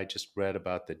support what I just read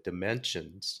about the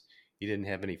dimensions. He didn't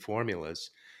have any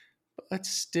formulas, but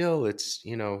still, it's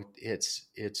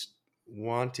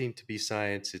wanting to be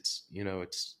science. It's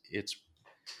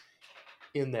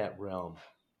in that realm.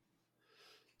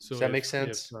 Does So that make if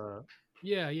sense?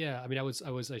 yeah, yeah. I mean,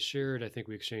 I shared. I think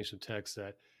we exchanged some texts,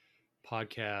 that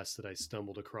podcast that I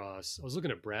stumbled across. I was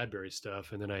looking at Bradbury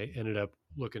stuff, and then I ended up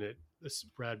looking at this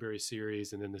Bradbury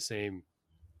series, and then the same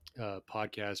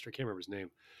podcaster. I can't remember his name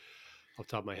off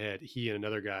the top of my head. He and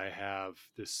another guy have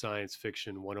this science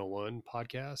fiction 101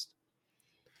 podcast,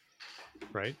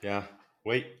 right? Yeah.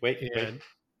 Wait, wait, wait, And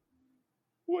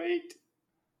wait.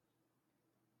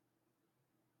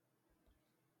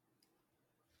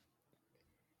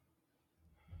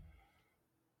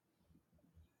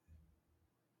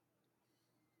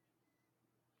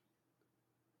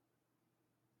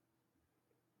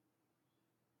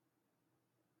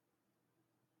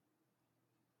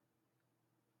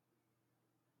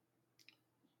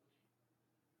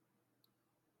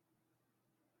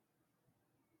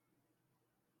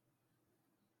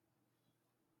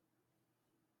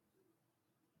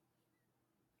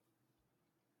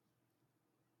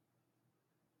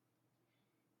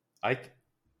 I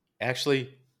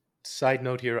actually, side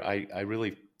note here, I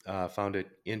really found it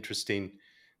interesting,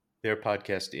 their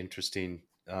podcast interesting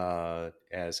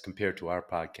as compared to our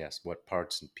podcast, what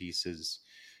parts and pieces,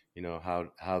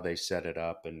 how they set it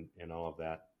up and all of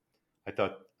that. I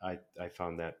thought I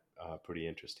found that pretty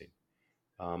interesting.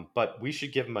 But we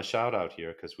should give them a shout out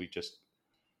here because we just,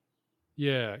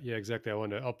 yeah, yeah, exactly.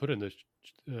 I'll put in the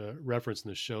reference in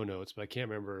the show notes, but I can't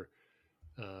remember.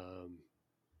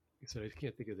 Like I said, I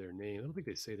can't think of their name. I don't think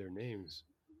they say their names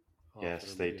often,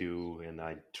 yes, or they maybe I just. do. And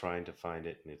I'm trying to find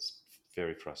it and it's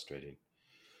very frustrating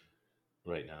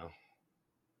right now.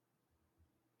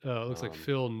 Oh, it looks like Um,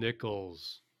 Phil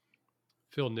Nichols.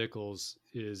 Phil Nichols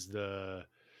is the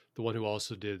one who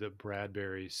also did the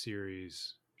Bradbury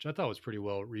series, which I thought was pretty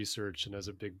well researched. And as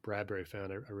a big Bradbury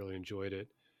fan, I really enjoyed it.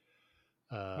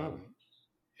 oh,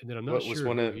 And then I'm not what was sure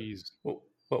one who of he's.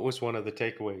 what was one of the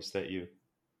takeaways that you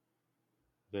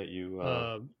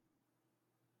Um,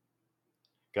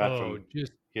 got oh, from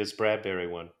just his Bradbury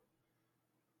one?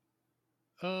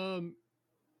 um,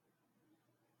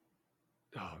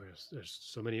 oh, there's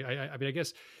so many. I mean, I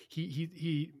guess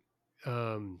he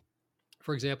um,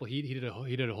 for example, he did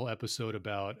a whole episode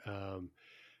about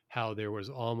how there was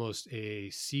almost a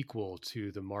sequel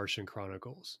to the Martian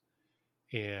Chronicles,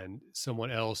 and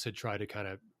someone else had tried to kind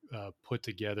of put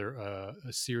together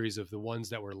a series of the ones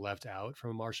that were left out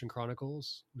from Martian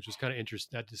Chronicles, which was kind of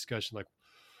interesting. That discussion, like,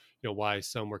 why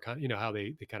some were kind of, how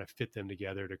they kind of fit them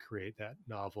together to create that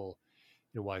novel,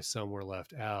 and why some were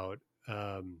left out.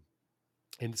 Um,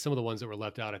 and some of the ones that were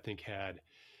left out, I think, had,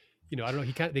 I don't know,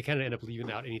 they kind of end up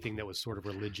leaving out anything that was sort of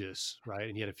religious, right?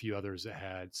 And he had a few others that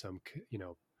had some,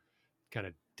 kind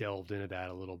of delved into that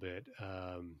a little bit.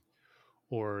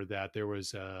 Or that there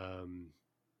was, I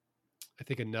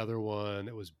think, another one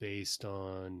that was based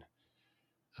on,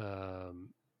 oh,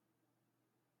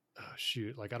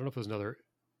 shoot, like, I don't know if it was another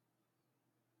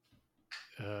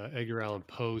Edgar Allan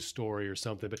Poe story or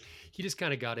something, but he just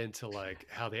kind of got into like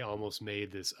how they almost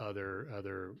made this other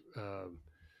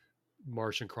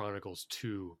Martian Chronicles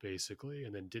 2 basically,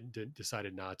 and then didn't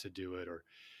decided not to do it. Or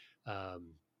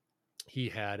um, he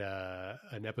had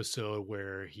another episode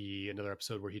where he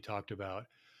talked about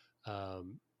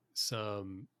um,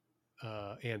 some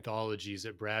anthologies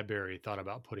that Bradbury thought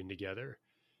about putting together.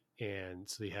 And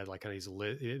so they had like kind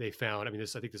of they found, I mean, I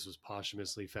think this was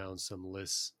posthumously found, some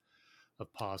lists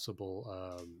of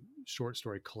possible short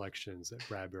story collections that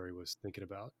Bradbury was thinking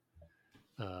about.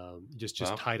 Just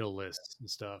Wow. title lists and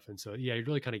stuff. And so, yeah, it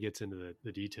really kind of gets into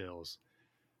the details.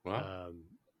 Wow. Um,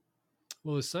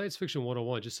 well, the Science Fiction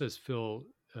 101 just says Phil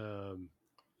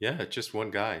Yeah, just one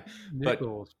guy. But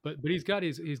Nichols, but he's got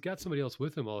somebody else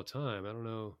with him all the time. I don't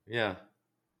know. yeah,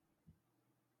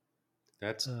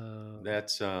 that's Uh,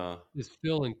 that's is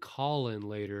Phil and Colin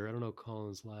later? I don't know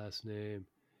Colin's last name,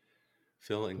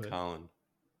 Phil and but Colin.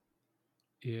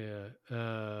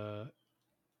 yeah.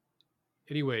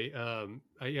 Anyway, I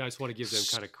just want to give them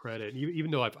kind of credit,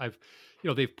 even though I've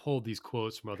they've pulled these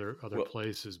quotes from other Well,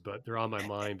 places, but they're on my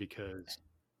mind because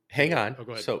hang on. oh,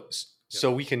 go ahead. Yeah,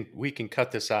 So we can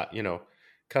cut this out.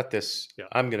 Cut this. yeah.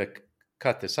 I'm gonna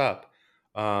cut this up.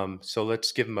 So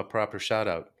let's give him a proper shout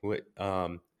out.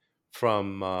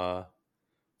 From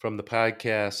from the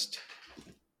podcast.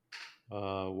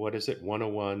 What is it?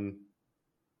 101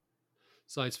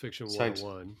 Science Fiction Science.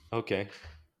 101. Okay.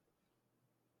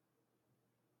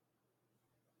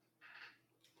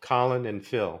 Colin and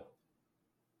Phil.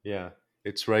 Yeah,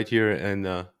 it's right here in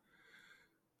the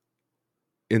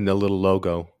little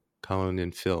logo. Colin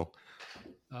and Phil.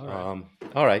 All right.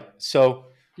 All right. So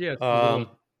Yeah, it's the um,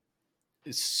 little.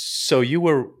 so you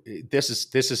were. This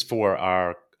is for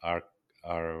our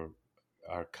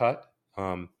our cut.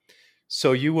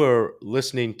 So you were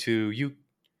listening to you.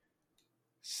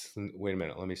 Wait a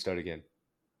minute. Let me start again.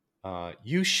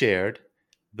 You shared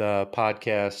the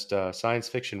podcast Science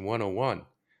Fiction 101,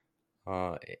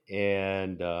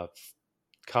 and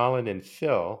Colin and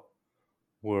Phil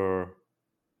were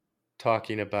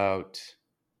talking about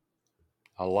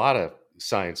a lot of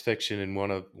science fiction, and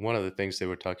one of the things they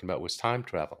were talking about was time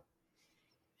travel.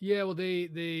 Yeah, well,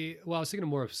 well, I was thinking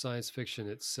more of science fiction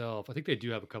itself. I think they do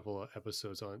have a couple of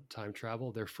episodes on time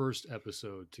travel. Their first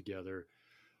episode together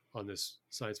on this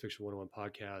Science Fiction 101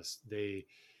 podcast, they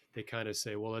kind of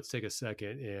say, well, let's take a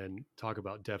second and talk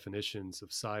about definitions of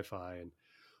sci-fi. And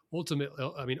ultimately,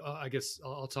 I mean, I guess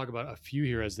I'll talk about a few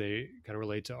here as they kind of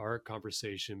relate to our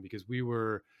conversation, because we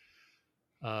were,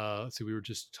 let's see, we were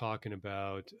just talking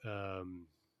about,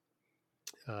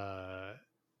 uh,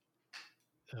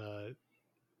 uh,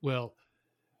 well,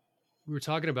 we were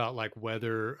talking about like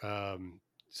whether,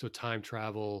 so time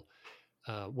travel,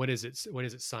 when is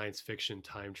it science fiction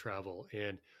time travel?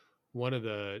 And one of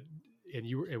the,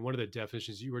 and one of the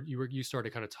definitions you started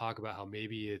to kind of talk about how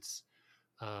maybe it's,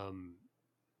 um,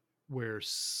 where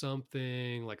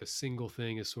something like a single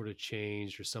thing is sort of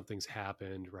changed or something's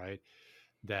happened, right?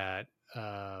 That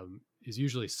is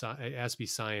usually it has to be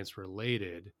science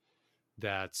related.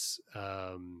 That's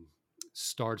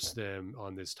starts them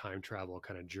on this time travel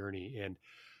kind of journey. And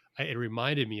it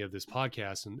reminded me of this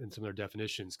podcast and some of their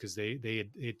definitions, because they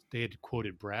had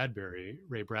quoted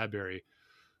Ray Bradbury,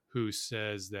 who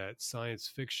says that science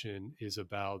fiction is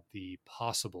about the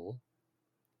possible,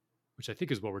 which I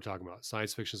think is what we're talking about.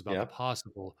 Science fiction is about the Yeah.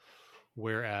 possible,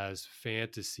 whereas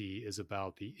fantasy is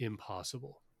about the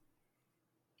impossible,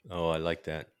 Oh, I like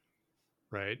that.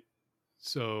 right?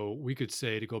 So we could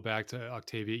say, to go back to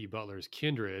Octavia E. Butler's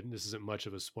Kindred, and this isn't much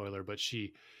of a spoiler, but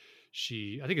she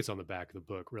I think it's on the back of the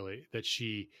book, really, that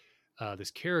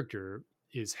this character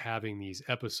is having these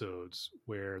episodes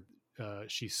where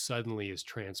she suddenly is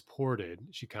transported.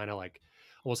 She kind of like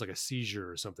almost like a seizure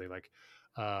or something, like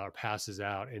or passes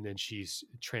out, and then she's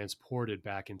transported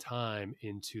back in time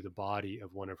into the body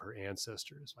of one of her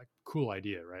ancestors. Like, cool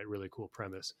idea, right? Really cool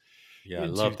premise. Yeah, I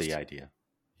Into love the idea.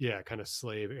 Yeah, kind of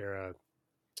slave era,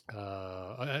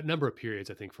 a number of periods.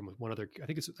 I think from one other. I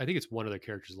think it's one other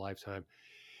character's lifetime,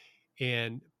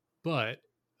 and but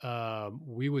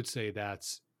we would say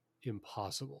that's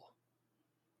impossible,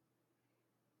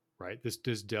 right? This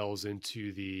delves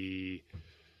into the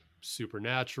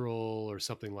supernatural or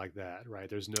something like that, right?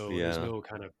 There's Yeah. no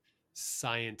kind of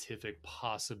scientific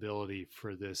possibility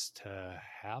for this to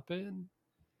happen,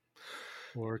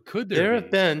 or could there There have be?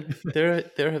 been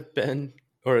there have been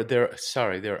or there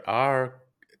sorry, there are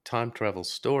time travel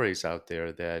stories out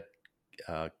there that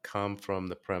come from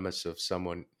the premise of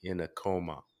someone in a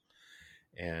coma,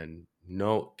 and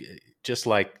no, just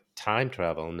like time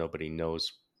travel, nobody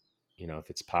knows, if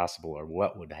it's possible or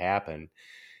what would happen.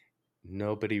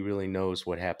 nobody really knows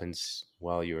what happens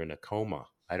while you're in a coma.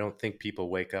 I don't think people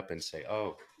wake up and say,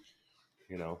 "Oh,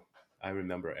 you know, I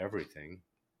remember everything."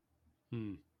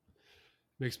 Hmm.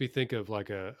 Makes me think of like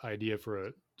a idea for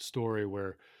a story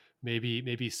where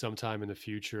maybe sometime in the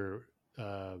future,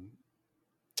 um,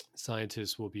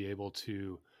 scientists will be able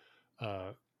to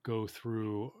uh, go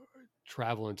through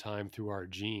travel in time through our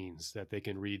genes, that they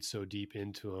can read so deep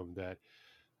into them that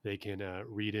they can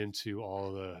read into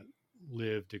all the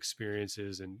lived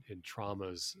experiences and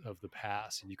traumas of the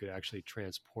past, and you could actually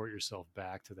transport yourself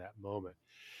back to that moment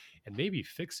and maybe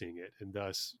fixing it, and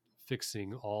thus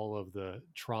fixing all of the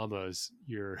traumas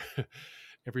your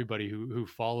everybody who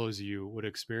follows you would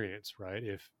experience, right?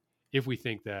 If we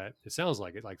think that, it sounds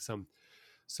like it, like some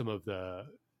of the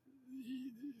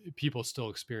people still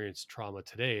experience trauma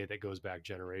today that goes back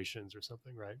generations or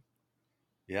something, right?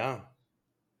 Yeah,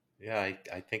 yeah.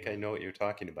 I think I Yeah. know what you're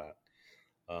talking about.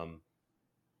 Um,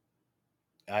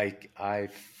 I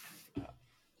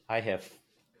I have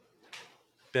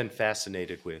been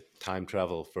fascinated with time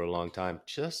travel for a long time,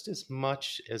 just as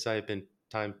much as I've been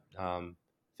time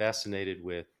fascinated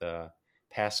with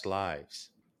past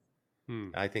lives.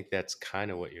 Hmm. I think that's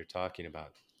kind of what you're talking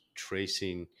about,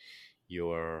 tracing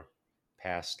your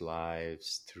past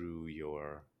lives through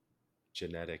your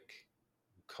genetic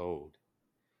code.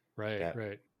 Right, That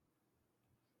right.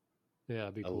 Yeah,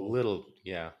 it'd be a cool. little,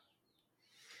 yeah.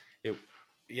 It,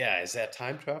 yeah. Is that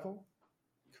time travel?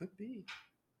 Could be.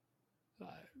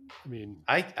 I mean,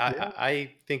 I yeah,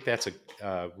 I think that's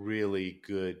a really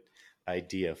good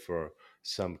idea for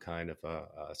some kind of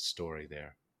a story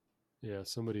there. yeah.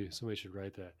 Somebody should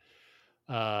write that.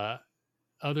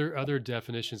 Other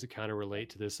definitions that kind of relate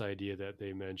to this idea that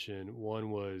they mentioned. One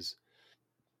was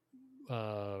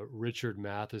Richard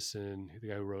Matheson, the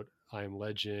guy who wrote I Am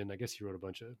Legend. I guess he wrote a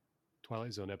bunch of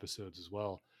Twilight Zone episodes as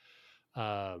well.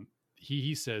 Um,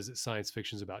 he says that science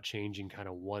fiction is about changing kind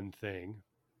of one thing,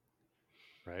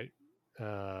 right?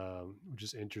 Which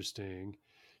is interesting.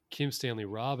 Kim Stanley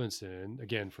Robinson,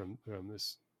 again from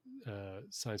this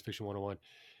Science Fiction 101,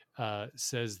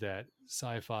 says that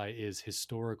sci-fi is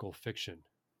historical fiction.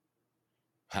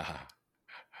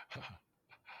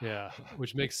 Yeah,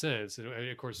 which makes sense. And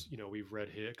of course, we've read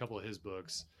a couple of his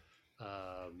books,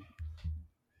 um,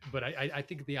 but I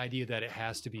think the idea that it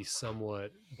has to be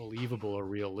somewhat believable or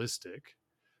realistic,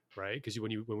 right? Because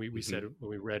when we said Hmm. when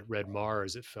we read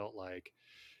Mars, it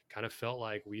kind of felt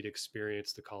like we'd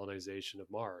experienced the colonization of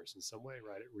Mars in some way,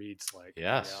 right? It reads like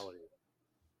Yes, reality.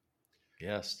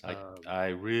 yes. Um, I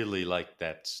really liked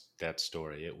that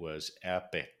story. It was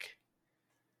epic,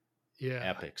 yeah,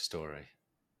 epic story.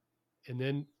 and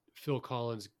then Phil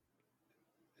Collins,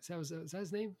 is that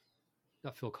his name?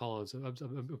 Not Phil Collins. I'm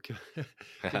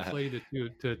conflating the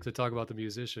two to talk about the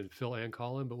musician Phil and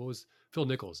Colin, but what was Phil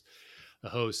Nichols, the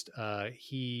host?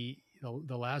 The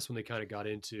last one they kind of got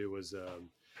into was,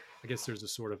 I guess there's a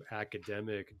sort of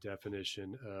academic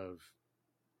definition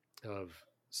of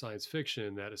science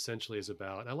fiction that essentially is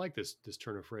about, and I like this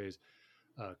turn of phrase,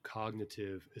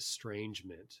 cognitive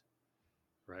estrangement,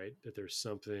 right? That there's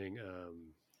something,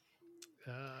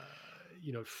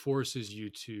 forces you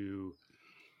to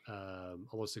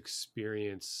almost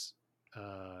experience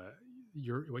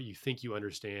your what you think you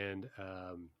understand,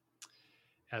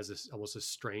 as almost a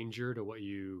stranger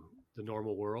to the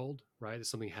normal world, right? If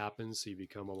something happens, so you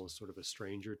become almost sort of a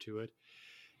stranger to it,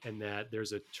 and that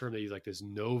there's a term they use like this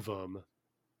novum,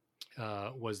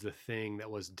 was the thing that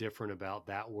was different about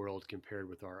that world compared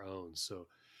with our own. So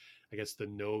I guess the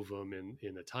novum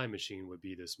in the time machine would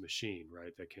be this machine,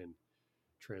 right, that can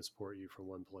transport you from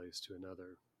one place to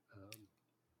another. Um,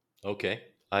 Okay,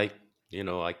 I you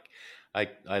know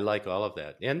I like all of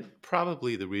that, and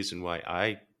probably the reason why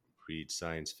I read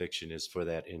science fiction is for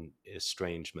that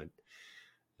estrangement,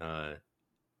 uh,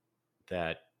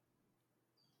 that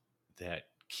that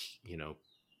you know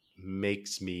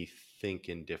makes me think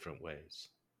in different ways.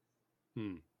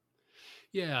 hmm.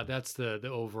 Yeah, that's the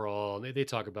overall. They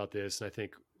talk about this, and I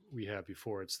think we have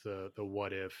before. It's the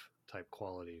what if type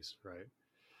qualities, right?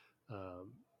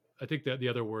 Um, I think that the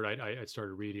other word I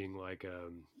started reading, like,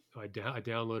 I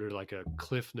downloaded like a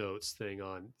Cliff Notes thing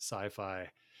on sci-fi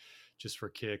just for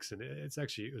kicks, and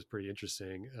it was pretty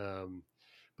interesting.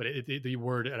 But the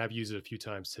word, and I've used it a few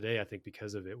times today, I think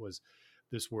because of it, was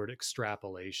this word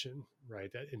extrapolation,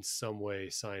 right? That in some way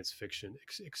science fiction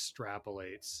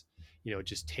extrapolates,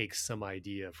 just takes some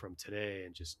idea from today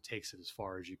and just takes it as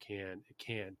far as it can.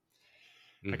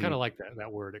 I kind Hmm. of like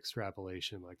that word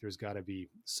extrapolation. Like there's got to be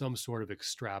some sort of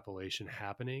extrapolation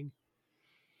happening,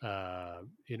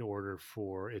 in order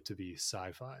for it to be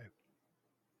sci-fi.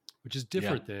 which is Yeah.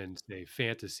 different than say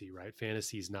fantasy, right?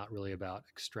 Fantasy is not really about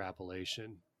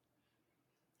extrapolation.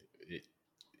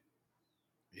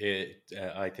 It,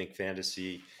 I think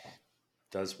fantasy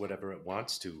does whatever it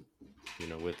wants to,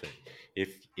 with it.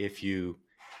 If if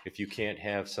you can't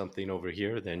have something over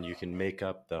here, then you can make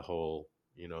up the whole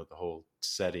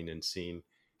setting and scene,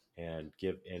 and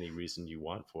give any reason you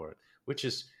want for it. Which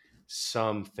is,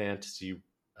 some fantasy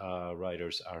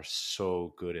writers are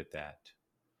so good at that,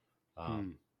 Hmm.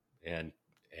 um,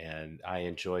 and I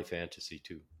enjoy fantasy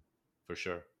too, for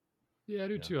sure. Yeah, I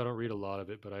do Yeah. too. I don't read a lot of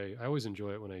it, but I always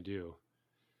enjoy it when I do.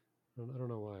 I don't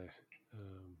know why.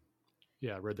 Um,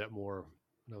 yeah, I read that more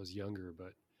when I was younger,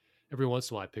 but every once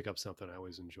in a while I pick up something. I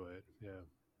always enjoy it. Yeah.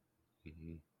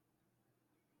 Hmm.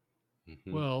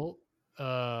 Hmm. Well,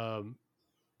 um,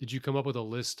 did you come up with a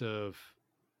list of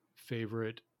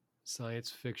favorite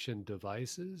science fiction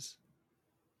devices?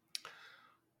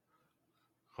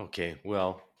 Okay,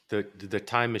 well, the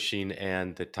time machine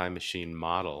and the time machine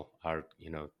model are,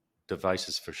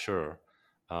 devices for sure.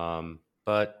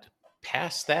 But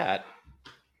past that,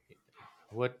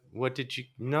 what did you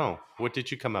no? What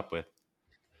did you come up with?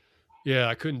 Yeah,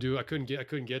 I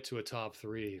couldn't get to a top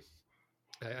three.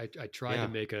 I tried to Yeah,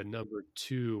 make a number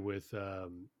two with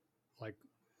like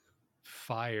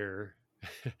fire, the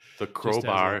just as a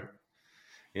crowbar.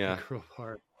 Yeah.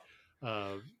 crowbar.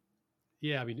 Um,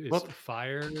 yeah, I mean it's Well,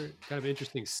 fire, kind of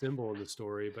interesting symbol in the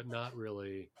story, but not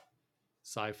really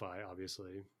sci-fi.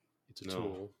 Obviously, it's a no,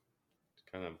 tool.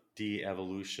 kind of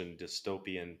de-evolution,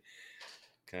 dystopian,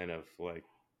 kind of like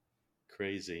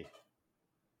crazy.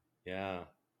 Yeah.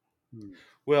 Hmm.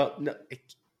 Well, no,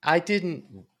 I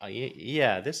didn't.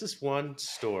 Yeah, this is one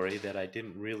story that I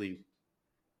didn't really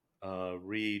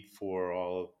read for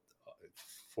all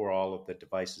of the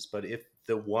devices. But if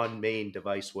the one main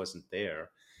device wasn't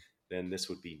there, then this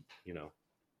would be,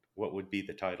 what would be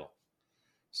the title?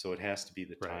 So it has to be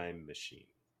the Right. time machine.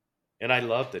 And I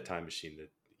love the time machine. That,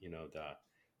 the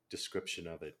description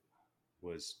of it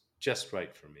was just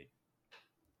right for me.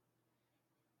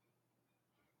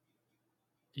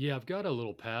 Yeah, I've got a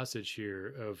little passage here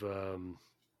of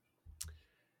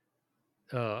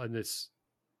and this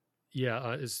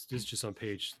yeah, this is just on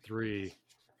page three.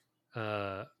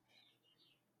 Uh,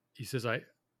 he says,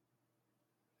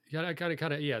 yeah, I kind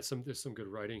of, yeah, there's some good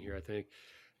writing here. I think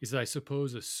he said, I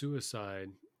suppose a suicide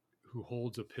who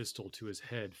holds a pistol to his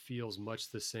head feels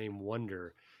much the same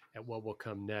wonder at what will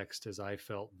come next as I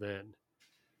felt then.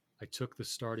 I took the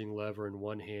starting lever in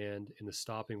one hand and the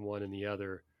stopping one in the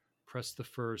other, pressed the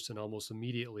first and almost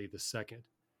immediately the second.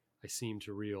 I seemed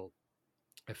to reel.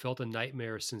 I felt a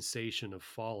nightmare sensation of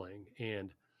falling,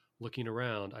 and looking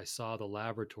around, I saw the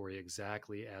laboratory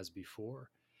exactly as before.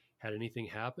 Had anything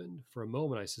happened? For a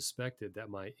moment, I suspected that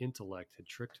my intellect had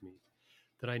tricked me.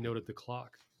 Then I noted the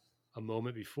clock. A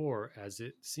moment before, as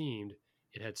it seemed,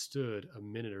 it had stood a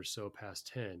minute or so past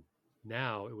 10.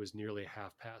 Now it was nearly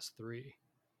half past 3.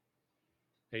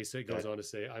 And goes That on to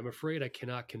say, I'm afraid I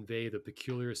cannot convey the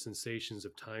peculiar sensations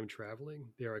of time traveling.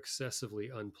 They are excessively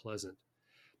unpleasant.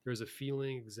 There is a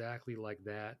feeling exactly like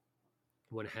that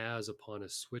one has upon a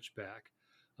switchback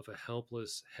of a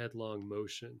helpless, headlong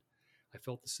motion. I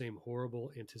felt the same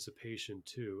horrible anticipation,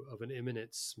 too, of an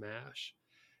imminent smash.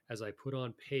 As I put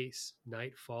on pace,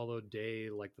 night followed day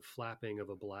like the flapping of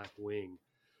a black wing.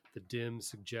 The dim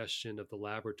suggestion of the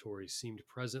laboratory seemed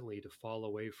presently to fall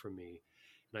away from me,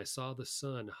 and I saw the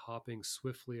sun hopping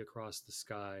swiftly across the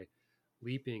sky,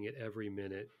 leaping at every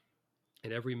minute,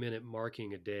 and every minute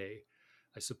marking a day.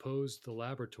 I supposed the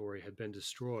laboratory had been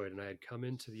destroyed and I had come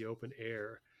into the open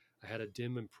air. I had a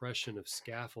dim impression of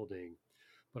scaffolding,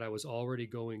 but I was already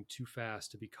going too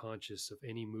fast to be conscious of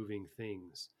any moving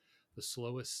things. The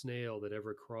slowest snail that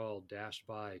ever crawled dashed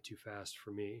by too fast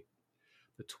for me.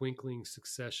 The twinkling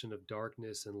succession of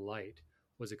darkness and light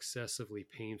was excessively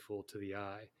painful to the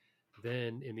eye.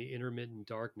 Then, in the intermittent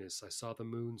darkness, I saw the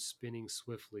moon spinning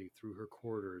swiftly through her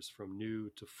quarters from new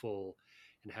to full,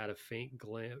 and had a faint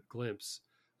glimpse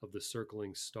of the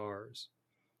circling stars.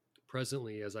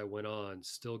 Presently, as I went on,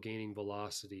 still gaining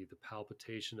velocity, the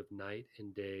palpitation of night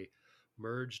and day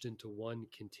merged into one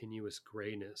continuous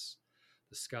grayness.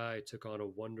 The sky took on a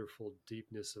wonderful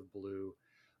deepness of blue,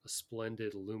 a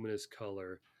splendid luminous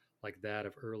color like that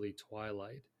of early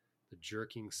twilight, the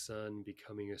jerking sun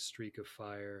becoming a streak of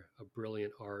fire, a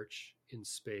brilliant arch in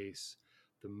space,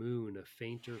 the moon a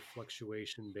fainter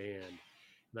fluctuation band,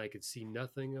 and I could see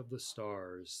nothing of the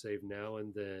stars save now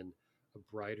and then a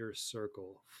brighter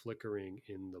circle flickering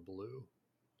in the blue.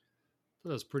 So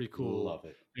that was pretty cool. love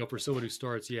it. For someone who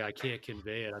starts, yeah, I can't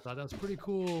convey it. I thought that was pretty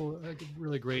cool. Like a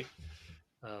really great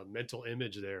mental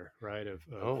image there, right? Of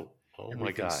Oh, Oh my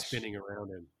everything's gosh. spinning around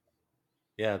him.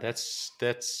 Yeah, that's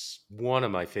one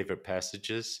of my favorite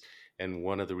passages and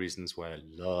one of the reasons why I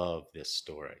love this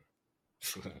story.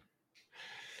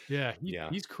 Yeah, Yeah.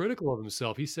 he's critical of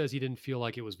himself. He says he didn't feel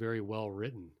like it was very well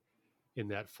written in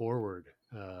that forward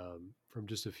from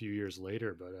just a few years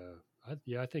later. But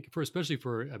I think for especially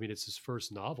for I mean, it's his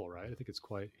first novel, right? I think it's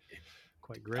quite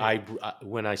great.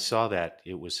 When I saw that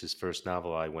it was his first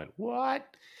novel, I went,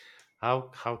 "What?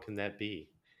 How can that be?"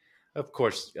 Of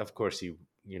course, he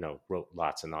wrote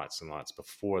lots and lots and lots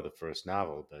before the first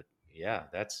novel, but yeah,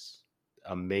 that's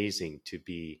amazing to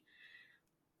be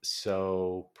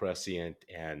so prescient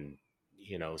and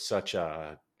such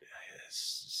a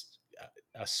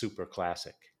super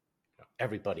classic.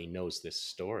 Everybody knows this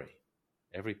story.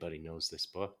 Everybody knows this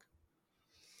book.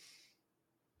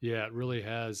 Yeah, it really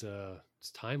has.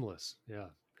 It's timeless. Yeah.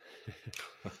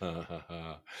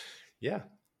 Yeah,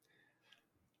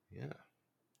 yeah,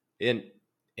 and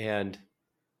and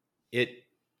it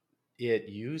it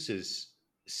uses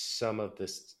some of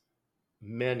this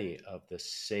many of the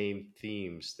same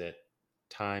themes that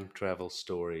time travel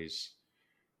stories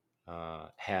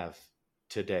have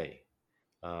today.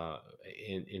 Uh,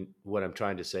 in what I'm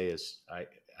trying to say is,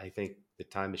 I think the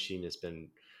Time Machine has been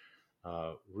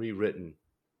rewritten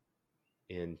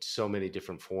in so many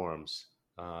different forms,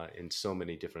 in so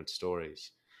many different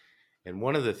stories. And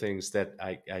one of the things that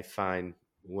I find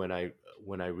when I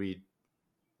read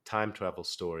time travel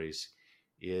stories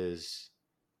is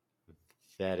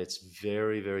that it's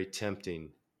very, very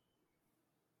tempting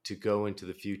to go into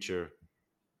the future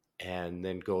and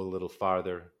then go a little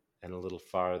farther and a little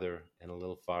farther and a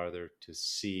little farther to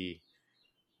see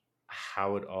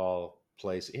how it all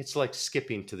plays. It's like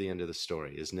skipping to the end of the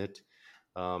story, isn't it?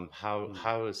 Hmm.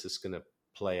 How is this going to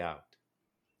play out?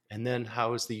 And then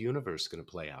how is the universe going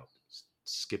to play out?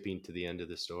 Skipping to the end of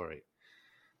the story.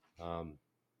 Um,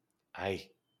 I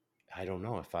I don't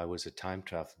know if I was a time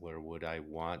traveler, would I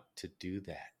want to do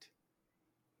that?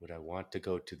 Would I want to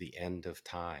go to the end of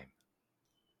time?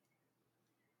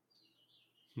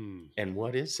 Hmm. And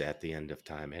what is at the end of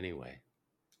time anyway?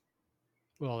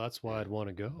 Well, that's why I'd want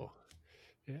to go.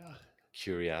 Yeah.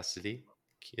 Curiosity?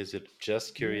 Is it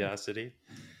just Yeah. curiosity?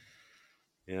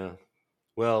 Yeah.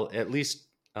 Well, at least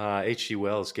H.G.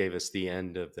 Wells gave us the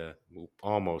end of the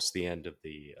almost the end of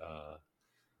the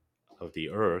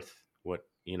Earth. What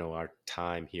our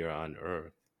time here on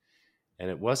Earth, and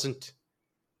it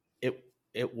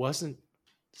it wasn't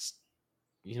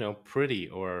pretty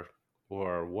or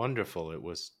wonderful. It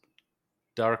was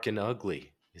dark and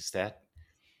ugly. Is that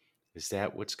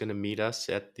what's going to meet us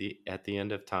at the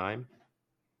end of time,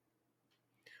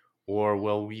 or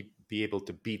will we be able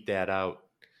to beat that out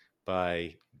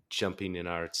by jumping in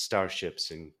our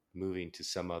starships and moving to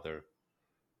some other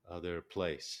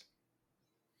place?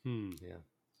 Hmm. Yeah.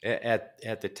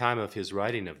 At the time of his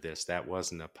writing of this, that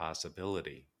wasn't a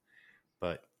possibility.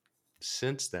 But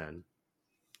since then,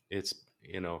 it's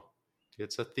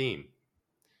it's a theme.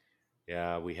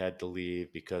 Yeah, we had to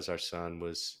leave because our son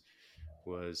was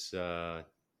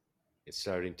it's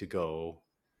starting to go.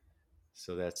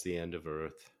 So that's the end of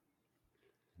Earth.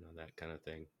 That kind of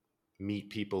thing. Meet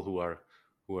people who are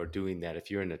doing that. If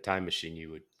you're in a time machine,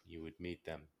 you would meet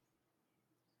them,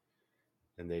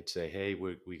 and they'd say, "Hey,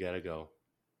 we gotta go.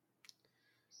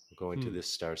 We're going to Hmm.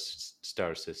 this star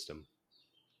system."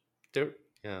 There,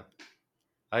 yeah.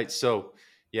 So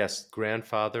yes,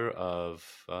 grandfather of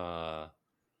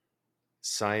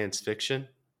science fiction.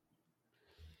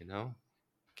 You know,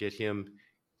 get him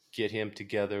get him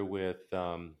together with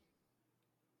oh,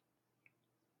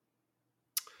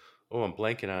 I'm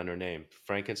blanking on her name.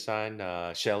 Frankenstein,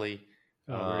 Shelley,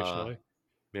 Oh, Mary uh, Shelley.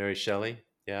 Mary Shelley.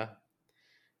 Yeah.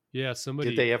 Yeah. Did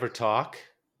Somebody. they ever talk?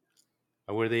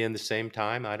 Or were they in the same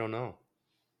time? I don't know.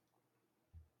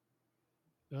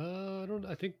 I don't.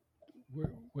 I think.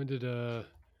 When did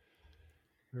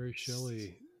Mary S-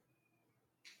 Shelley?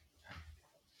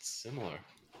 Similar.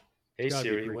 It's Hey got to be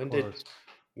Siri, pretty when did close.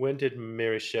 when did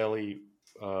Mary Shelley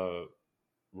uh,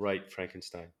 write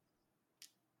Frankenstein?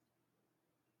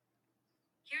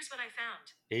 Here's what I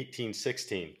found.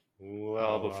 1816. Well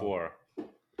Oh wow, before.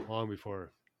 long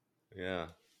before. Yeah.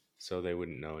 So they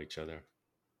wouldn't know each other.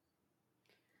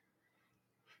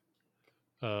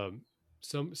 Um,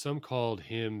 some called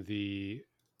him the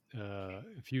a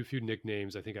few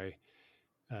nicknames. I think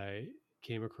I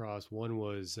came across. One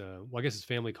was well, I guess his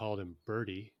family called him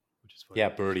Birdie, which is Yeah,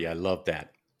 funny. Birdie. I love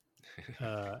that.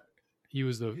 Uh, he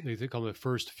was they call him the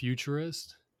first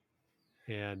futurist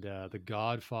and the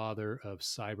godfather of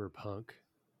cyberpunk.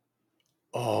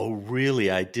 Oh, really?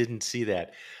 I didn't see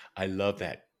that. I love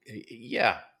that.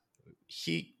 Yeah,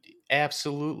 he.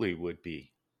 absolutely would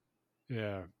be.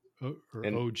 Yeah, or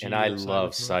And OG I of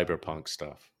love cyberpunk. cyberpunk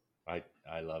stuff.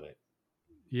 I love it.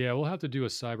 Yeah, we'll have to do a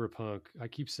cyberpunk. I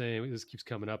keep saying this keeps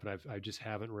coming up, and I just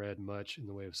haven't read much in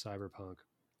the way of cyberpunk.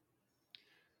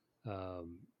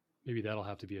 Um, Maybe that'll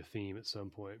have to be a theme at some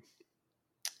point.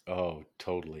 Oh,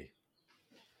 totally.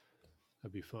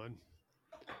 That'd be fun.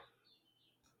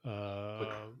 Put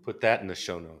Uh, put that in the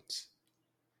show notes.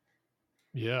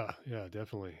 yeah, yeah,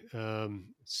 definitely.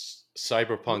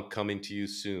 Cyberpunk coming to you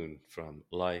soon from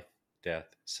Life, Death,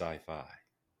 Sci-Fi.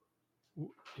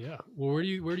 Yeah. Well, where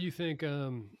do you think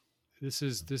this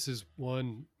is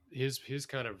one his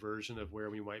kind of version of where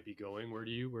we might be going? Where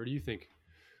do you think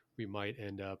we might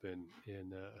end up in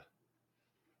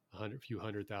a few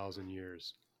 100,000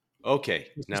 years? Okay,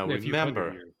 Let's just say a few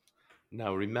hundred years.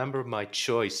 now remember my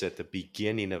choice at the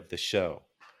beginning of the show.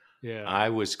 Yeah. I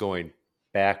was going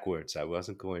backwards. I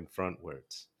wasn't going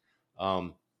frontwards.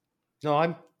 Um, no,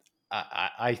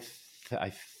 I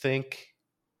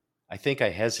think I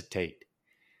hesitate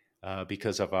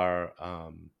because of our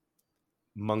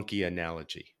monkey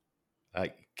analogy.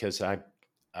 Because I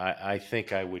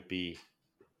think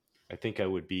I think I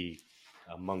would be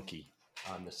a monkey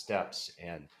on the steps,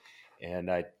 and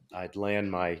I'd land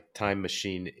my time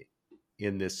machine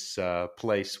in this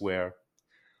place where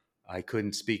I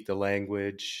couldn't speak the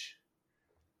language.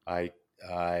 I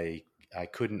I I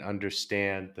couldn't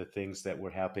understand the things that were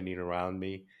happening around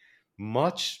me.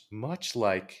 Much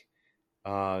like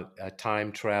a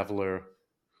time traveler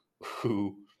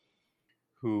who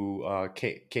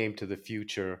came to the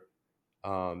future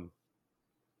um,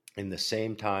 in the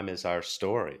same time as our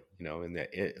story. You know, in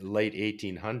the late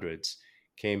 1800s,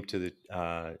 came to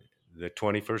the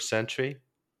 21st century.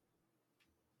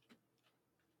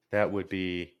 That would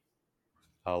be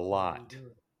a What are you lot. doing?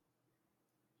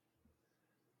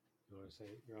 You want to say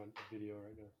you're on video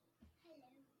right now?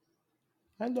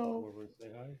 Come Hello. over and say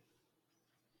hi.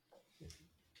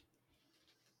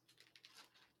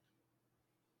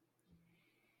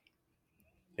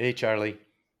 Hey, Charlie.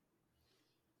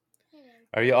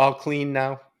 Are you all clean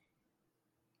now?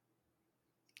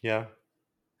 Yeah.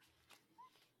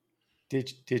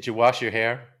 Did you wash your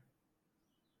hair?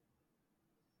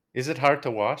 Is it hard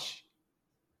to wash?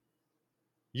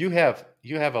 You have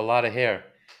a lot of hair.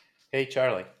 Hey,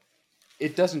 Charlie.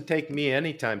 It doesn't take me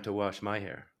any time to wash my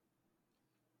hair.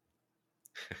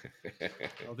 I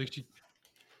don't think she.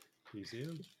 Can you see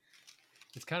him?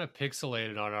 It's kind of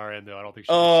pixelated on our end, though. I don't think she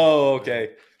can see it Oh, too well. okay.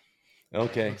 Yeah, it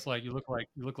Okay. looks like you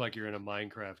look like you're in a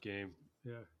Minecraft game.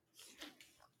 Yeah.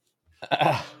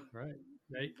 Right.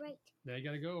 Now you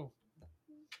gotta go.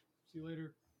 See you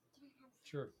later.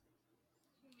 Sure.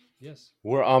 Yes.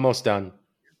 We're almost done.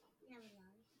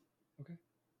 Okay.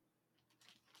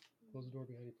 Close the door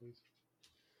behind you, please.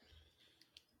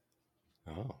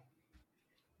 Oh.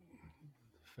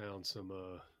 Found some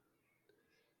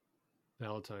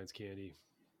Valentine's candy.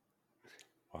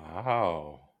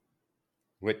 Wow.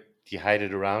 What, do you hide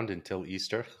it around until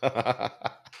Easter? I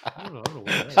don't know. I don't know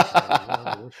where that is. I don't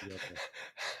know where she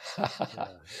got that.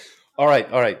 Yeah. All right,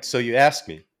 all right. So you asked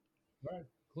me. All right.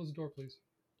 Close the door, please.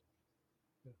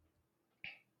 Yeah.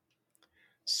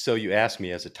 So you asked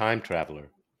me as a time traveler.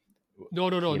 No,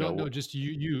 no, no, You no, know, no. Just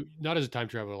you, not as a time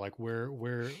traveler. Like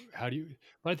how do you?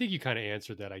 But I think you kind of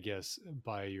answered that, I guess,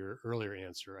 by your earlier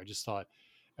answer. I just thought,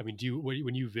 I mean,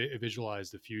 when you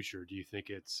visualize the future, do you think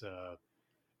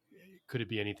could it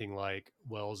be anything like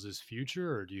Wells's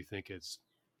future, or do you think it's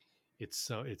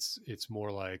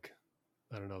more like,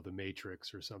 I don't know, the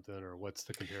Matrix or something, or what's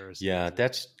the comparison? yeah, Is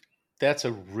it that's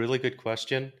a really good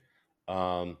question.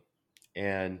 Um,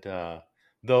 and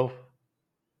though,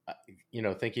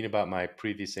 uh, thinking about my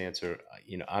previous answer,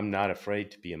 I'm not afraid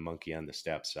to be a monkey on the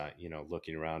steps.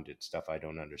 Looking around at stuff I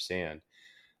don't understand.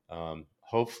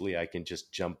 Hopefully, I can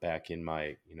just jump back in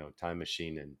my time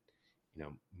machine and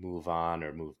move on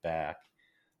or move back.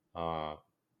 Uh,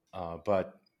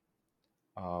 but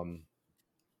um,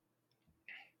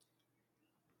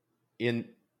 in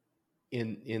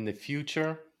in the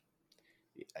future,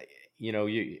 I-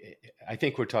 you I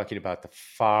think we're talking about the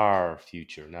far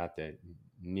future, not the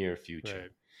near future.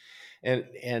 right?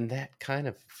 And that kind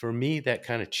of, for me, that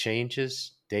kind of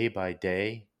changes day by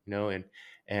day,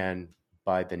 and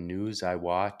by the news I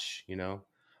watch,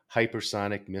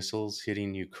 hypersonic missiles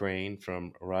hitting Ukraine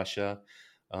from Russia,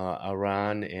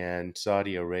 Iran and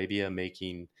Saudi Arabia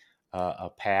making a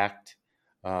pact,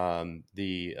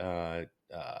 the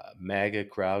MAGA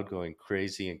crowd going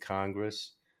crazy in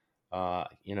Congress.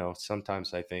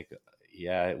 Sometimes I think,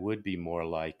 yeah, it would be more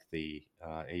like the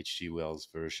H.G. Wells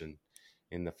version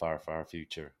in the far, far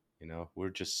future. We're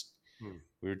just Hmm.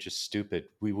 we're just stupid.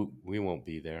 We won't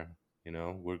be there.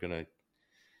 We're gonna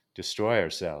destroy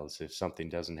ourselves if something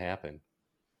doesn't happen.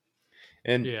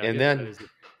 And Yeah, I and guess that then is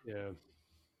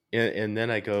yeah. and then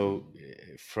I go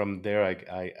from there.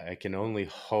 I can only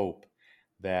hope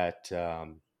that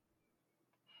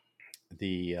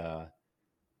the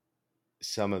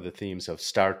some of the themes of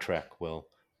Star Trek will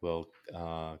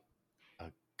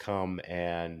come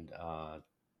and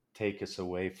take us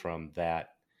away from that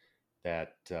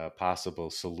possible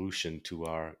solution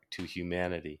to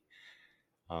humanity.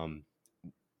 Um,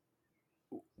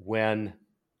 when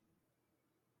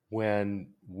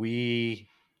when we,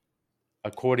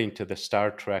 according to the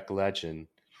Star Trek legend,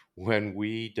 when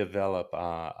we develop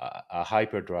a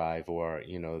hyperdrive, or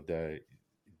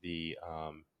the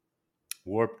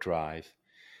warp drive,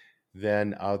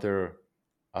 then other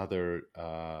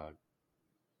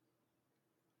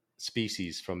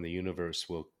species from the universe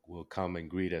will come and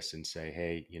greet us and say,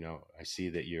 "Hey, I see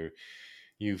that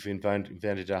you've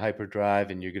invented a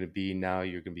hyperdrive, and you're going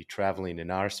to be traveling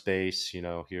in our space.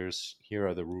 Here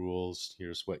are the rules.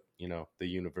 Here's what the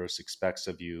universe expects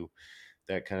of you."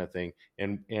 That kind of thing.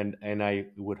 And I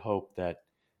would hope that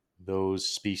those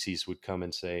species would come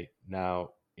and say,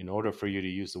 "Now, in order for you to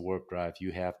use the warp drive,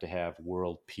 you have to have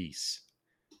world peace."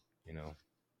 You know,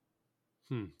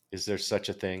 Hmm. is there such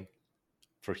a thing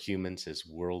for humans as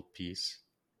world peace?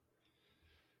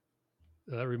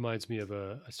 That reminds me of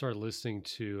I started listening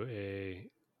to a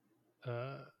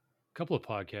couple of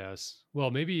podcasts.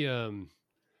 Well, maybe I don't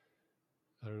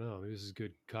know. Maybe this is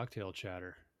good cocktail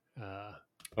chatter. Uh,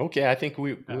 Okay, I think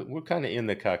uh, we're kind of in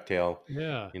the cocktail.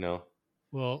 yeah. You know,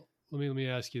 Well, let me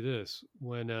ask you this: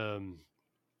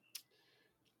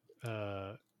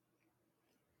 uh,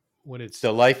 when it's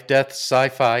the life death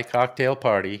sci-fi cocktail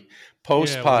party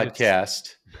post yeah, when it's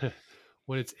podcast.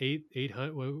 when it's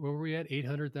 800, where were we at?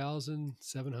 800,000,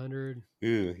 700.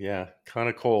 Ooh, yeah, kind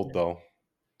of cold though.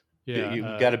 Yeah. You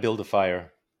got to build a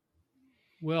fire.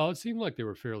 Well, it seemed like they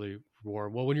were fairly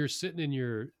warm. Well, when you're sitting in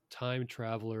your time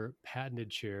traveler patented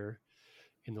chair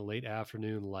in the late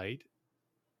afternoon light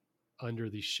under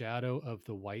the shadow of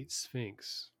the White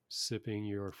Sphinx, sipping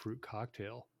your fruit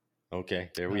cocktail, Okay,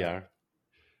 there we uh,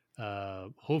 are.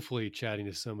 hopefully chatting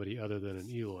to somebody other than an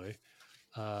Eloy,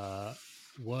 uh,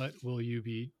 what will you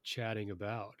be chatting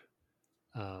about?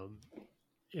 Um,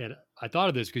 and I thought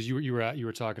of this because you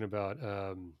were talking about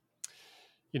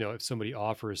if somebody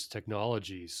offers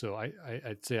technology. So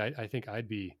I'd say I think I'd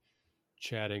be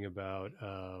chatting about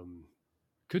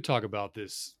could talk about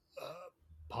this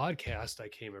podcast I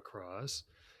came across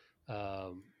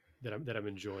um, that I'm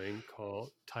enjoying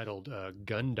called titled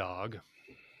Gundog,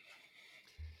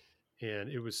 and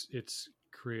it's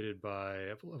created by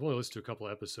I've only listened to a couple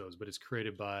of episodes, but it's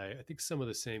created by I think some of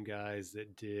the same guys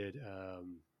that did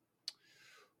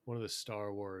one of the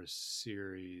Star Wars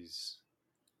series.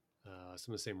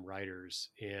 Some of the same writers,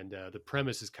 and the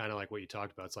premise is kind of like what you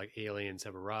talked about. It's like aliens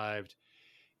have arrived,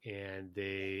 and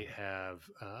they have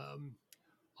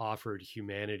offered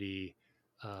humanity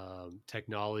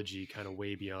technology kind of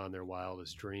way beyond their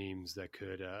wildest dreams that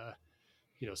could,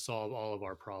 solve all of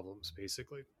our problems,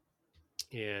 basically.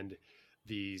 And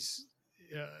these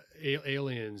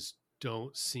aliens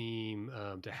don't seem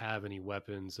to have any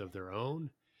weapons of their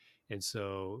own, and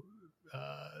so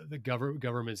the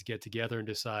governments get together and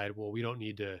decide, well, we don't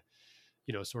need to,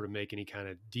 sort of make any kind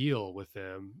of deal with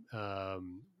them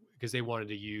because they wanted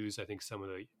to use, I think, some of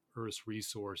the Earth's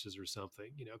resources or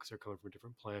something, because they're coming from a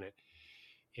different planet,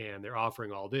 and they're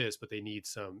offering all this, but they need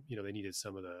some, they needed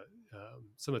some of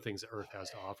the things that Earth has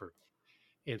to offer.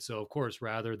 And so, of course,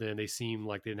 rather than they seem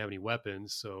like they didn't have any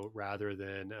weapons, so rather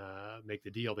than make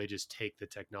the deal, they just take the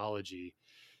technology,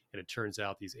 and it turns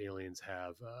out these aliens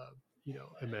have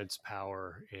immense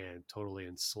power and totally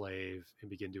enslave and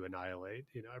begin to annihilate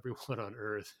everyone on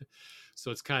Earth.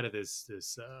 So it's kind of this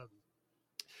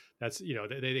that's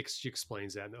she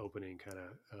explains that in the opening kind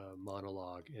of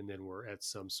monologue, and then we're at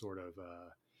some sort of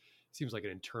seems like an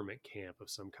internment camp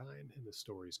of some kind, and the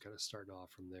story's kind of starting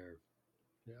off from there.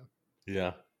 Yeah.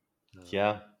 Yeah, um,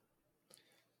 yeah.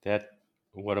 That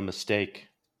What a mistake.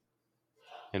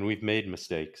 And we've made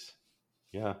mistakes.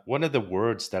 Yeah. One of the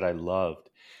words that I loved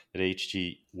that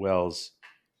H.G. Wells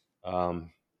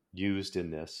um, used in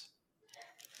this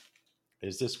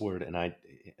is this word, and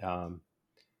um,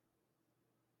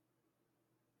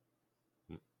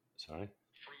 sorry,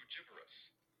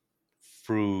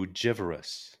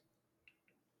 frugivorous,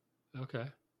 okay.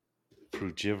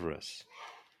 frugivorous,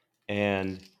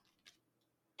 and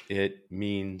it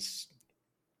means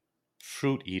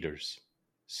fruit eaters.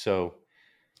 So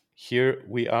here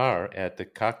we are at the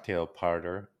cocktail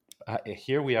parlor,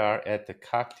 Here we are at the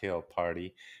cocktail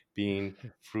party being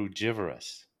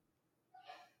frugivorous.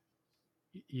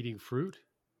 Eating fruit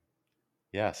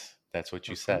Yes, that's what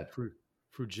you or said. frugivorous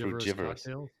Frugivorous.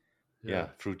 cocktails. Yeah, Yeah.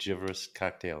 frugivorous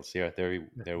cocktails. Yeah,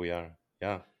 there we are.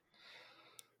 Yeah.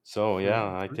 So Fruit,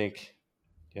 yeah, I fruit think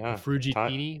a yeah, time.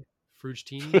 frugitini,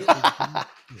 frugitini.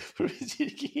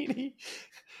 Zucchini.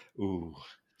 Ooh,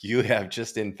 you have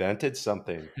just invented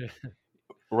something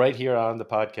right here on the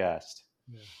podcast.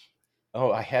 Yeah.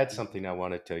 Oh, I had something I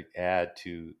wanted to add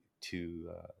to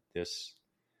this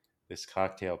this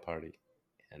cocktail party,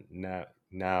 and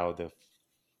now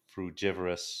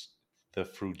frugivorous the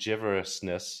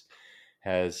frugivorousness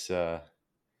has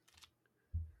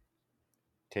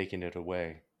taken it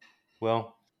away.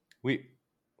 Well, we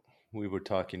we were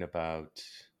talking about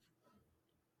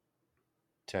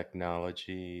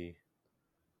technology.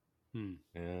 Hmm.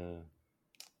 Yeah,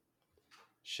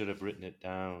 should have written it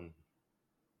down.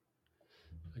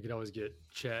 I could always get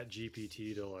Chat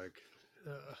GPT to like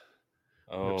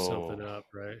uh, whip something Oh, up,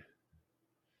 right?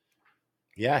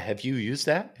 yeah. Have you used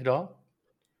that at all?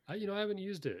 I haven't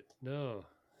used it. No.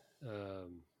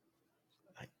 Um,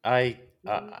 I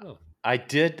yeah, I don't know. I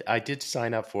did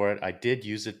sign up for it. I did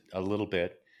use it a little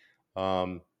bit,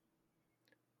 um,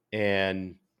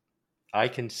 and I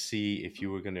can see if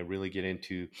you were going to really get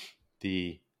into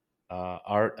the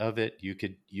art of it, you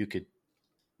could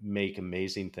make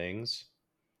amazing things,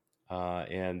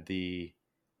 and the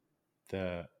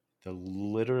the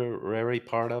literary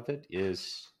part of it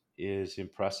is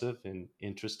impressive and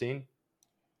interesting.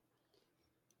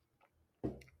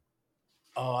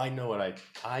 Oh, I know what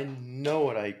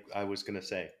I was going to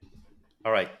say.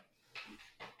 All right.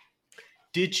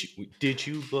 Did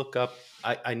you look up?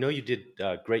 I know you did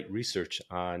great research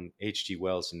on H.G.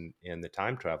 Wells and the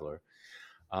Time Traveler.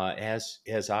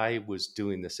 As I was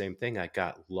doing the same thing, I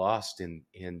got lost in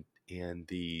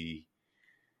the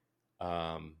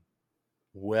um,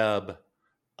 web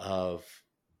of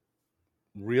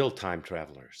real time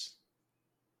travelers.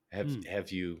 Hmm. Have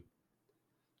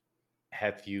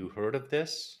you heard of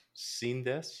this? Seen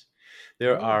this?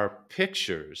 There No. are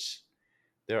pictures.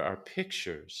 There are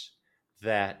pictures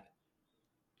that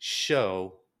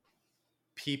show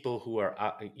people who are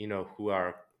who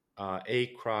are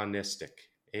achronistic.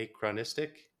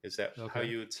 Achronistic, is that how Okay.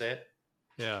 you would say it?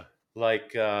 Yeah.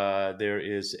 Like there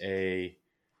is a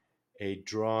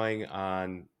drawing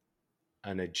on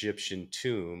an Egyptian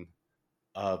tomb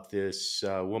of this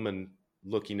woman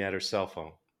looking at her cell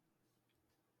phone,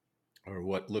 or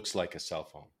what looks like a cell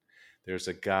phone. There's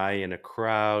a guy in a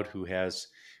crowd who is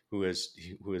who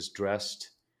is dressed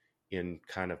in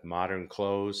kind of modern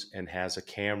clothes and has a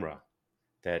camera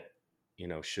that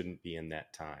shouldn't be in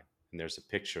that time. And there's a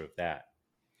picture of that.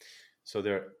 So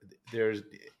there's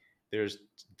there's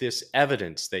this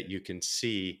evidence that you can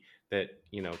see that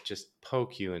just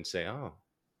poke you and say, oh,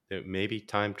 that maybe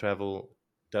time travel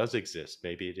does exist.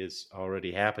 Maybe it is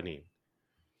already happening.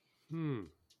 Hmm.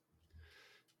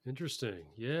 Interesting.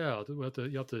 Yeah.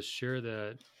 You have to share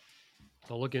that.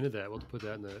 I'll look into that. We'll put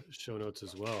that in the show notes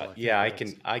as well. I think Yeah,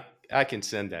 that's. I can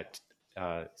send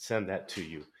that to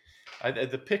you.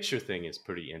 The picture thing is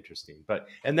pretty interesting, but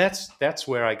and that's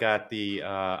where I got the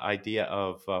idea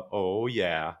of oh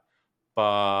yeah,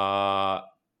 but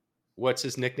what's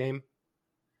his nickname?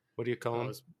 What do you call Oh, him?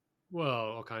 it's, well,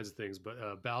 all kinds of things,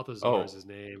 but Balthazar is Oh his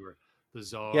name, or the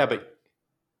yeah, Czar. but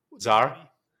What's up, Czar.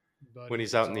 buddy? When Buddy,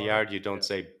 he's out in the Czar. yard, you don't Yeah.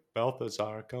 say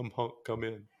Balthazar, come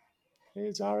in. Hey,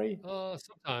 Zari.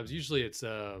 Sometimes, usually it's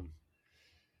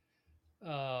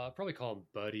probably call him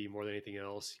Buddy more than anything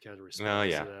else. He kind of Oh responds to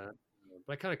yeah, that.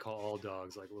 But I kind of call all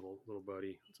dogs like little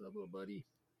buddy. What's up, little buddy?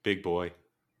 big boy.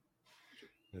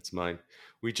 That's mine.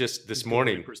 We just this He's going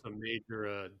in morning. for some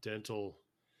major dental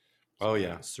Oh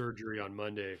yeah, surgery on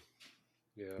Monday.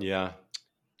 Yeah, yeah.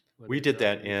 We Monday's did not a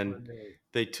that, good and fun day.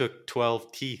 they took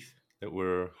 12 teeth that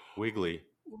were wiggly.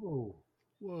 Whoa,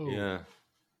 whoa, Yeah,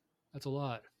 that's a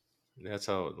lot. that's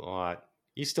a lot.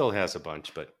 He still has a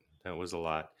bunch, but that was a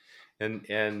lot.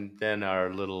 And then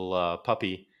our little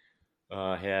puppy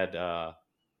had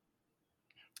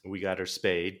we got her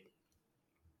spayed,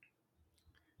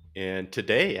 and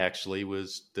today actually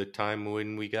was the time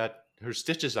when we got her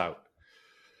stitches out.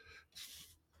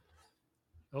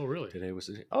 Oh, really? Today was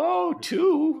oh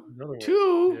two, Another one.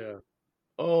 two. Yeah.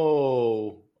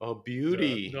 Oh, a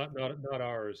beauty. Not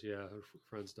ours. Yeah, her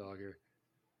friend's dog here.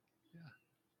 Yeah,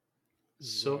 this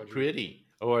is So Roger. pretty.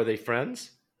 Oh, are they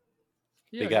friends?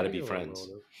 They Yeah, got to they be get along well friends.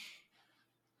 enough.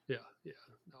 Yeah, yeah.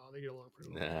 No, they get along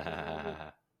pretty well. What's up, Roger?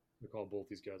 Nah, I call both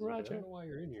these guys every day. I don't Roger. know why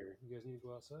you're in here. You guys need to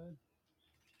go outside.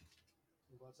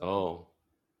 Go outside. Oh,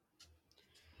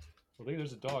 I think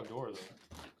there's a dog door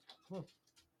though. Huh.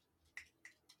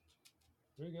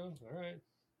 There you go. All right.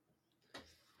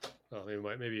 Oh,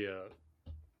 maybe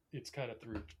it's kind of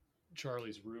through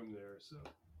Charlie's room there, so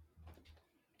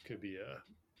could be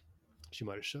she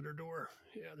might have shut her door.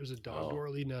 Yeah, there's a dog door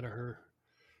leading out of her.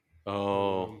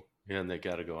 Oh, yeah, and they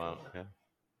got to go out. Yeah,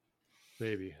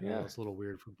 maybe. Yeah, it's a little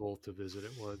weird for both to visit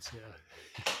at once. Yeah.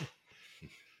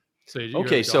 So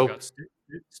okay, so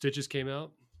stitches came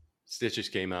out. Stitches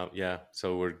came out. Yeah,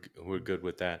 so we're good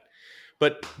with that.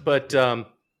 But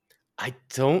I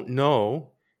don't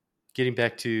know. Getting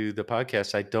back to the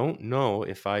podcast, I don't know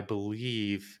if I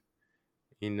believe,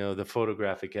 the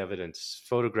photographic evidence.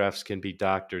 Photographs can be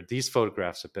doctored. These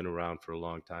photographs have been around for a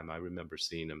long time. I remember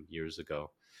seeing them years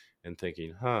ago and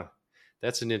thinking,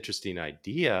 that's an interesting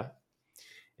idea.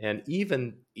 And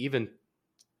even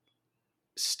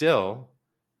still,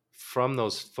 from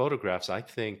those photographs, I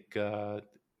think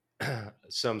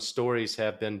some stories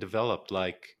have been developed.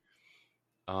 Like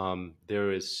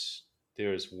there is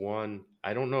one.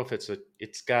 I don't know if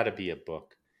it's got to be a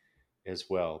book as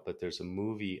well, but there's a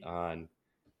movie on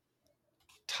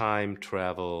time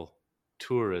travel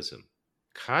tourism.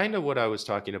 Kind of what I was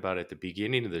talking about at the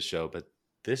beginning of the show, but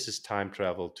this is time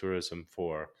travel tourism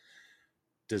for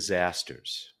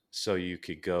disasters. So you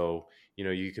could go,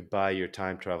 you could buy your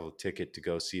time travel ticket to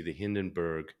go see the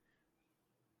Hindenburg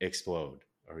explode,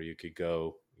 or you could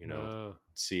go,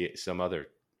 see some other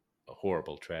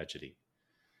horrible tragedy.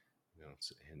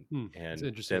 And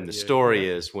then the story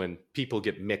is when people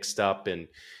get mixed up and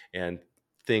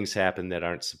things happen that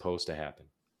aren't supposed to happen.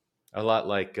 A lot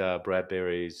like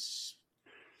Bradbury's,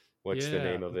 what's the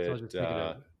name of it? What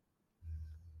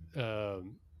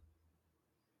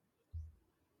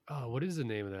is the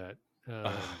name of that?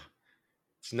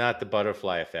 It's not the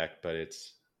butterfly effect, but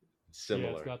it's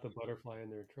similar. Yeah, it's got the butterfly in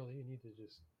there. Charlie, you need to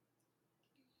just.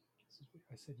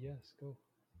 I said yes. Go.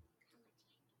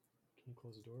 Can you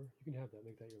close the door? You can have that.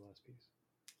 Make that your last piece.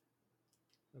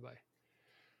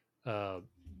 Bye-bye.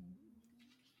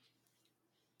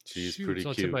 She's pretty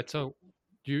cute. On my tongue.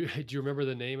 Do you remember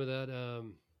the name of that?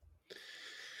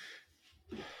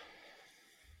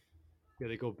 Yeah,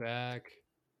 they go back.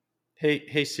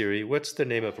 Hey Siri, what's the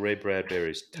name of Ray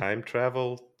Bradbury's time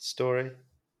travel story?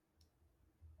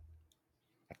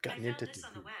 I've gotten into this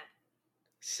on the web.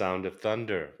 Sound of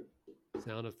Thunder.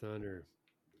 Sound of Thunder.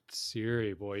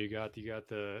 Siri, boy, you got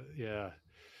the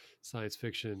science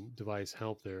fiction device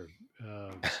help there.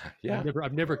 Yeah,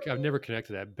 I've never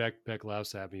connected that. Beck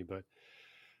laughs at me, but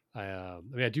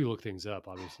I do look things up,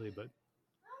 obviously, but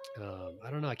I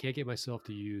don't know. I can't get myself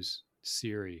to use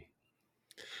Siri.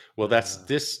 Well, that's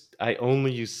this. I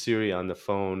only use Siri on the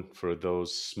phone for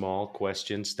those small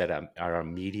questions that are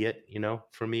immediate.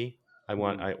 For me, I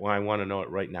want to know it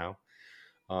right now.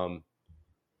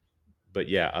 But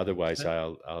yeah, otherwise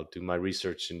I'll do my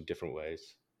research in different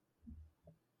ways.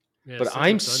 Yeah, but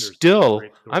I'm still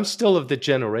of the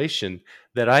generation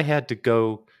that I had to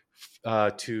go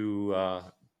to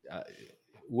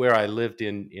where I lived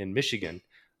in Michigan.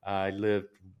 I lived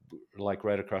like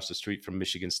right across the street from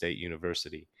Michigan State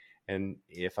University. And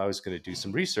if I was going to do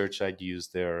some research, I'd use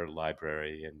their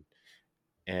library.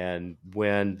 And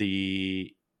when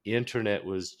the internet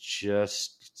was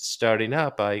just starting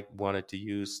up, I wanted to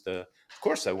use the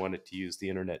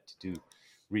internet to do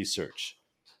research.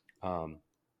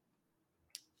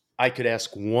 I could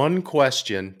ask one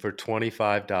question for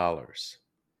 $25.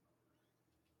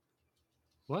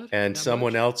 What? And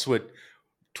someone else would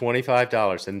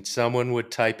 $25, and someone would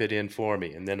type it in for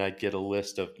me, and then I'd get a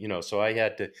list of, so I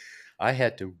had to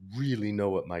really know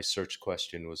what my search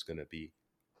question was going to be.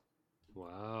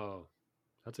 Wow.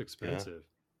 That's expensive.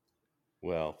 Yeah.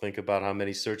 Well, think about how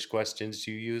many search questions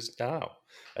you use now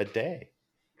a day.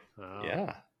 Wow.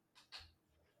 Yeah.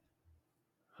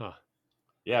 Huh.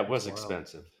 Yeah, it was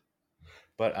expensive.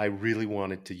 But I really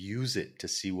wanted to use it to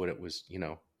see what it was,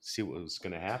 see what was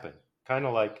going to happen. Kind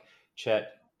of like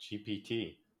Chat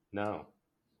GPT. No.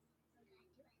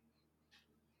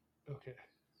 Okay.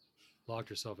 Locked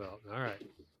yourself out. All right.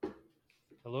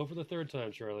 Hello for the third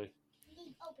time, Charlie.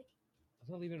 Open.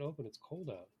 I'm not leaving it open. It's cold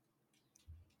out.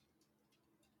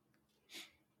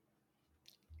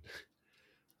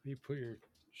 You put your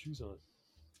shoes on.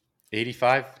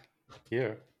 85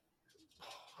 here.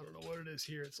 I don't know what it is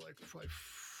here. It's like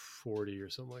 40 or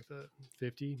something like that.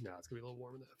 50? No, it's going to be a little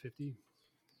warmer than that. 50?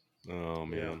 Oh,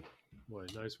 man. Yeah. Boy,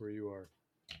 nice where you are.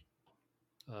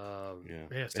 Yeah.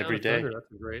 Man, every day. Thunder,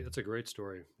 that's a great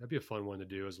story. That'd be a fun one to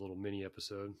do as a little mini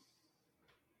episode.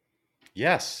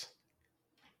 Yes.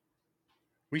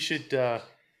 We should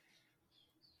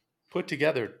put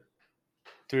together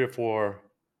 3 or 4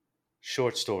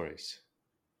 short stories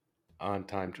on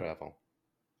time Okay. travel Yeah,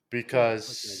 because I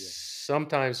like the idea.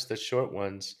 sometimes the short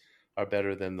ones are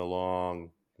better than the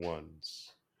long ones.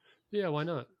 Yeah, why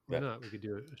not? Why That, not? We could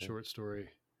do a short story.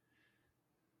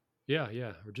 Yeah,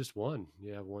 yeah, or just one.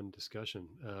 Yeah, one discussion.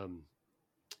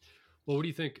 Well, what do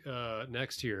you think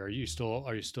next here? Are you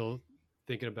still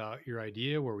thinking about your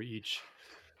idea where we each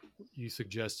you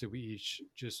suggested we each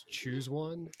just choose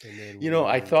one and then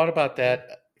I we thought about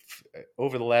that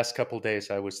over the last couple of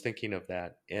days. I was thinking of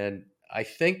that, and I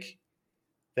think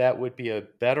that would be a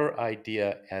better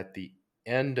idea at the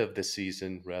end of the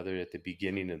season rather at the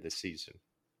beginning of the season.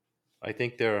 I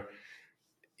think there,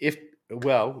 if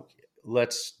well,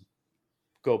 let's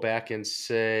go back and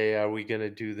say, are we going to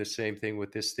do the same thing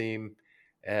with this theme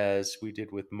as we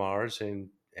did with Mars and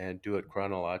do it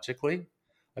chronologically?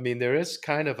 I mean, there is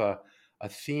kind of a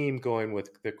theme going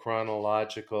with the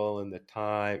chronological and the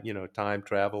time, time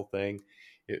travel thing.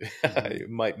 It, Mhm. it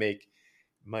might make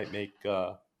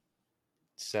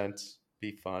sense,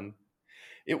 be fun.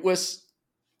 It was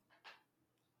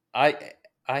I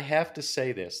I have to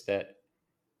say this that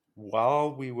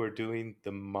while we were doing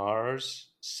the Mars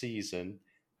season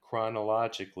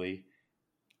chronologically,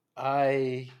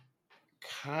 I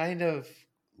kind of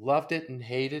loved it and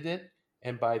hated it.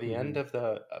 And Mhm.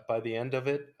 by the end of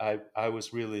it, I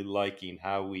was really liking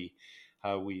how we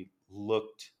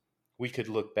looked. We could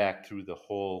look back through the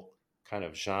whole kind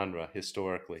of genre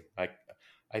historically.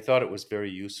 I thought it was very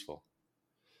useful.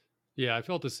 Yeah, I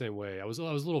felt the same way. I was a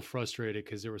little frustrated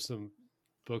because there were some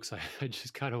books I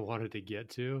just kind of wanted to get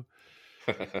to.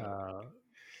 Uh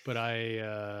but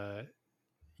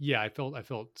yeah, I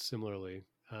felt similarly.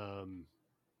 Um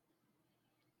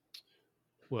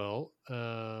well,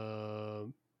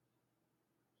 I'm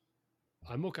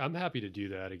okay. I'm happy to do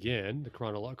that again,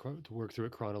 to work through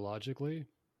it chronologically.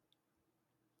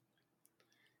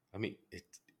 I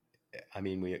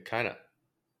mean, we kind of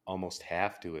almost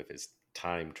have to if it's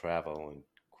time travel and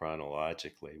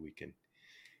chronologically we can,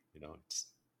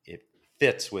 it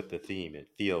fits with the theme. It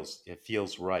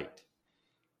feels right.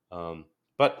 Um,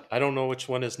 but I don't know which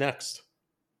one is next.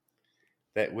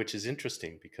 That which is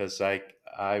interesting because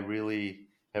I really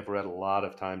have read a lot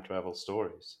of time travel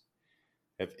stories.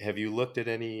 Have you looked at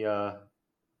any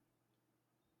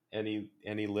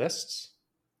lists?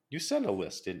 You sent a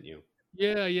list, didn't you?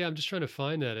 Yeah, yeah. I'm just trying to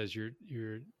find that as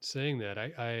you're saying that.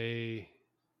 I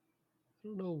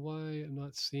don't know why I'm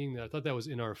not seeing that. I thought that was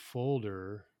in our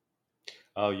folder.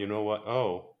 Oh, you know what?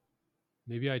 Oh,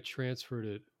 Maybe I transferred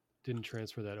it. Didn't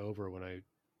transfer that over when I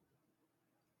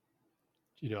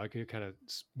could kind of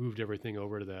moved everything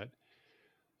over to that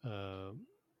um,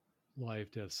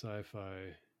 life, death,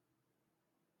 sci-fi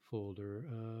folder.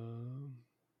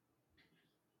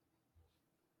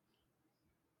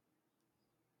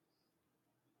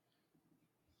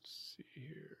 Let's see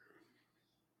here.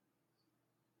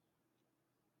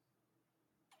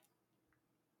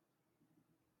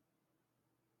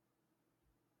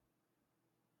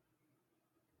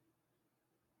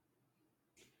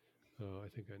 Oh, I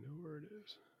think I know where it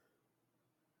is.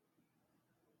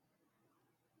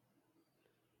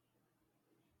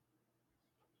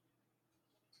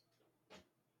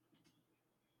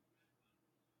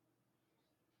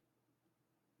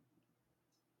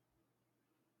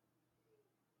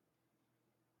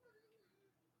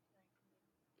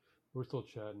 We're still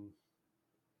chatting.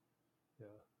 Yeah,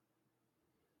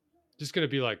 just gonna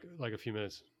be like a few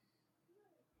minutes.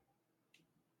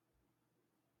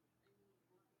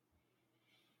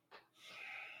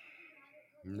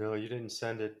 no, you didn't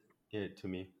send it to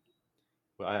me.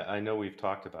 Well, I know we've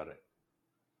talked about it.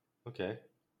 Okay.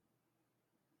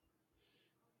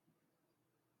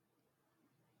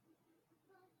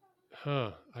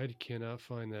 Huh? I cannot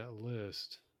find that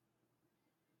list.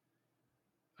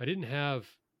 I didn't have.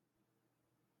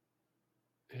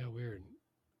 Yeah, weird.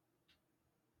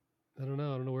 I don't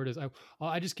know. I don't know where it is.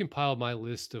 I just compiled my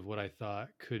list of what I thought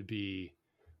could be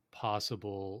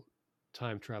possible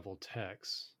time travel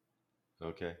texts.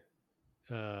 Okay.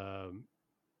 Um,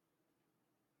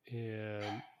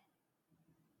 and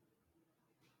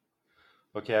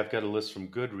Okay, I've got a list from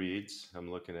Goodreads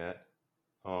I'm looking at.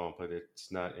 Oh, but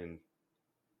it's not in.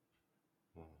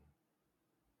 Oh.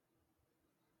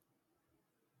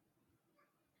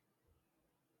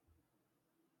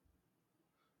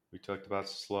 We talked about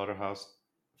Slaughterhouse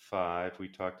Five. We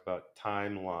talked about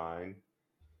Timeline.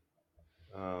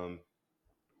 Um,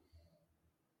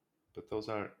 but those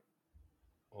aren't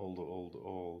old, old,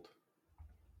 old.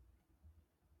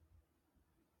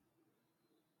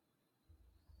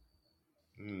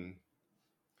 Mm.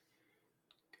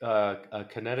 A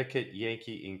Connecticut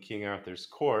Yankee in King Arthur's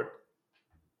Court.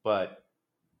 but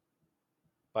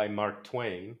by Mark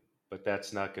Twain, but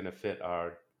that's not going to fit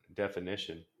our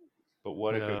definition. But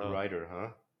what a good No. writer, huh?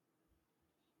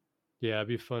 Yeah, it'd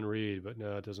be a fun read, but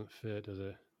no, it doesn't fit, does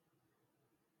it?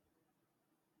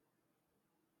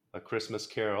 A Christmas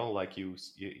Carol, like you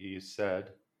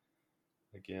said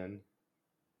again.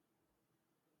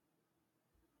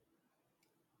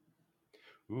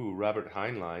 Ooh, Robert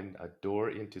Heinlein, A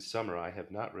Door into Summer. I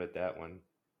have not read that one.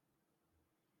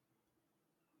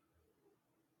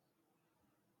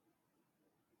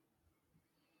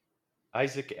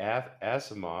 Isaac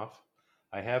Asimov.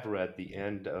 I have read The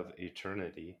End of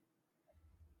Eternity.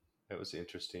 That was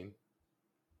interesting.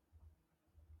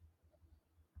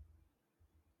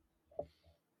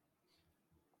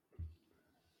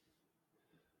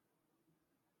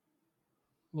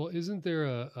 Well, wasn't there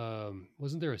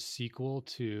a sequel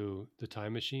to The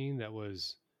Time Machine that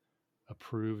was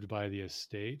approved by the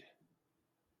estate?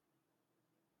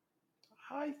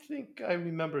 I think I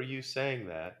remember you saying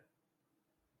that.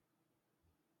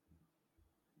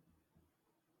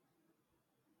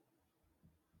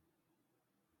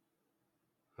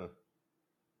 Huh.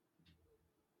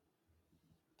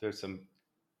 There's some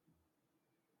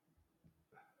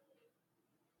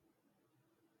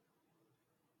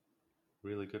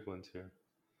really good ones here.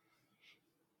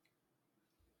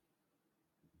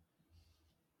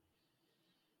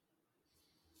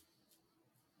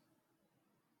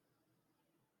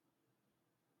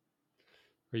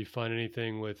 Or you find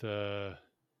anything with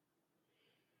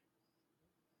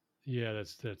yeah,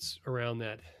 that's around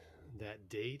that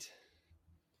date?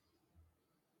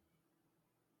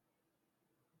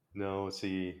 No,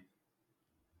 see.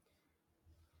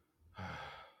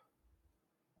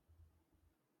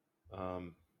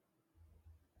 um,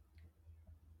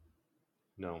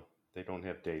 no, they don't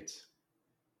have dates.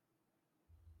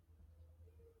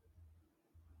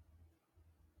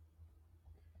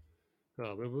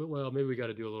 Oh, maybe we got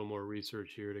to do a little more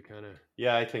research here to kind of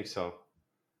Yeah, I think so.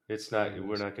 It's not. find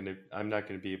We're this. not going to. I'm not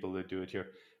going to be able to do it here.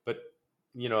 But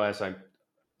as I'm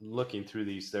looking through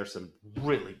these, there's some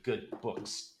really good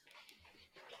books,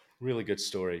 really good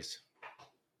stories.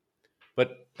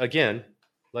 But again,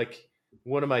 like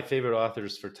one of my favorite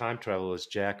authors for time travel is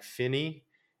Jack Finney,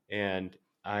 and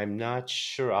I'm not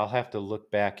sure. I'll have to look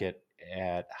back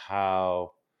at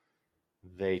how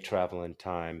they travel in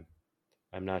time.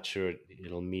 I'm not sure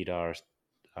it'll meet our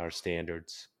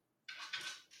standards,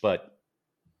 but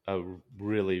a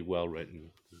really well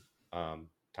written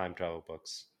time travel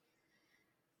books.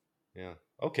 Yeah.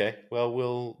 Okay. Well,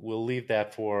 we'll leave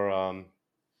that for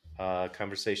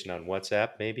conversation on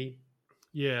WhatsApp, maybe.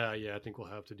 Yeah, yeah, I think we'll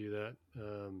have to do that.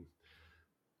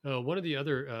 Oh, one of the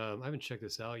other I haven't checked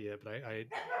this out yet, but I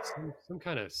some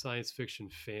kind of science fiction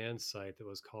fan site that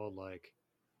was called like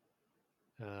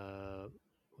was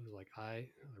it like I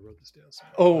wrote this down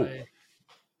somewhere. Oh, I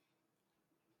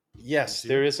You yes, see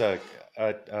there it? is a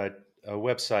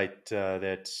website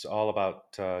that's all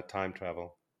about time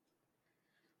travel.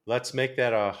 Let's make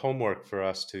that a homework for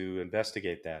us to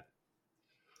investigate that.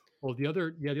 Well, the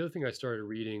other thing I started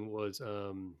reading was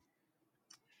uh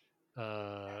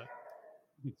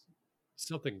it's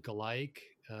something like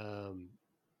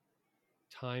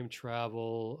time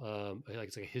travel like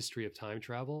it's like a history of time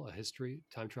travel, a history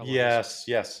time travel history. Yes,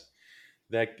 yes.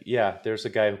 There's a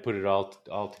guy who put it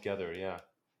all together. Yeah.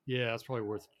 Yeah, that's probably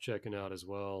worth checking out as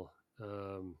well.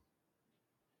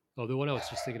 Oh, the one I was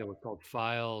just thinking of was called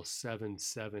File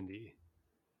 770.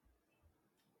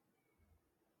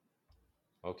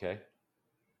 Okay.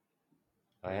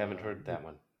 I haven't heard It, that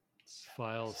one.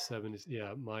 File 7,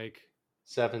 yeah, Mike.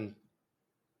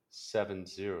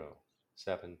 770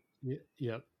 7.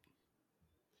 Yep.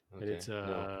 And Okay. it's No.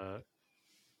 a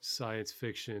science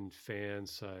fiction fan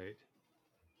site.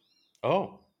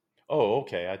 Oh. Oh,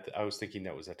 okay. I was thinking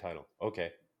that was a title.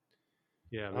 Okay.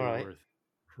 Yeah, All maybe right. worth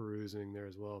perusing there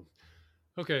as well.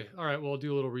 Okay. All right. Well, I'll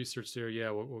do a little research there.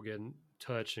 Yeah, we'll get in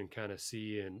touch and kind of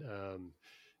see. And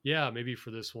yeah, maybe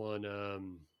for this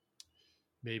one,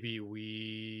 maybe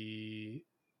we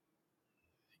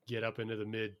get up into the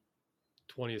mid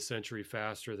 20th century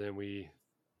faster than we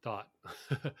thought.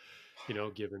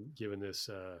 Given this,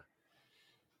 I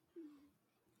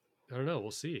don't know.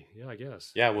 We'll see. Yeah, I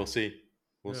guess. Yeah, we'll see.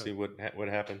 We'll Yeah. see what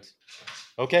happens.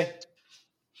 Okay.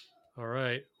 All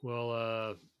right.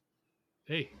 Well,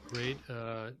 hey, great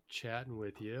chatting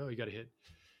with you. You got to hit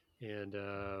and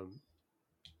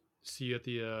see you at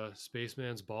the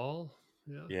Spaceman's Ball.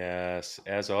 Yeah, Yes,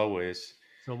 as always.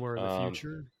 somewhere in the Um,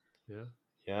 future. Yeah.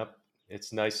 yep.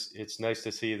 It's nice. It's nice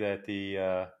to see that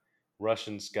the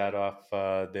Russians got off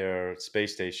their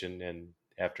space station and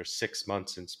after 6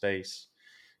 months in space,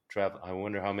 travel. I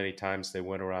wonder how many times they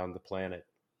went around the planet.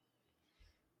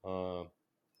 Uh,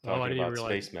 Oh, talking about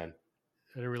spacemen.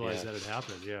 I didn't realize Yeah, that had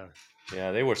happened. Yeah.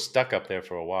 yeah, they were stuck up there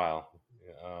for a while.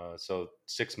 So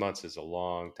 6 months is a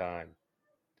long time.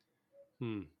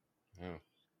 Hmm. Yeah.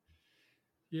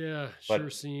 Yeah, sure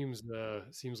But seems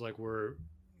like we're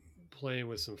playing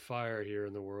with some fire here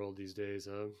in the world these days,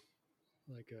 huh?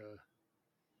 Like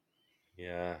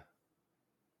yeah,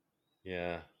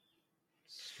 yeah.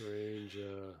 strange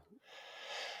I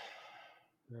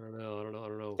don't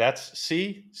know That's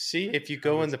see if you how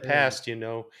go in this the ends. past,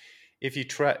 if you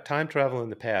time travel in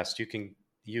the past, you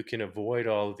can avoid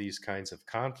all of these kinds of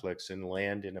conflicts and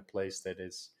land in a place that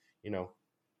is, you know,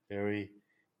 very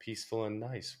peaceful and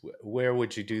nice. Where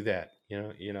would you do that?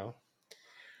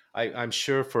 I'm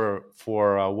sure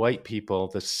for white people,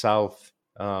 the South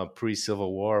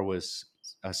pre-Civil War was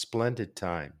a splendid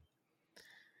time,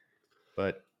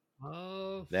 but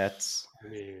Uh, that's I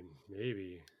mean,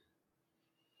 maybe.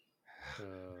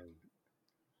 Um,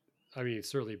 I mean, it's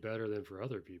certainly better than for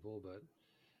other people, but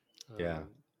yeah, um,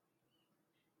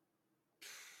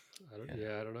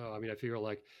 yeah, I don't know. I mean, I figure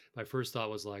like my first thought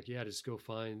was like, yeah, just go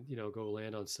find, go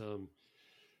land on some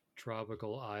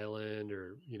tropical island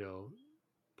or,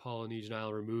 Polynesian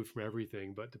island removed from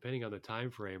everything. But depending on the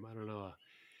time frame, I don't know.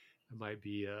 It might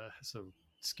be some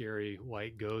scary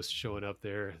white ghost showing up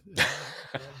there.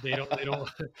 They don't,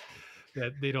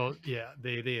 they don't, yeah,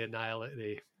 they annihilate,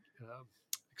 they um,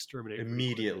 exterminate pretty quickly.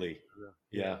 immediately.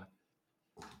 Yeah. Yeah.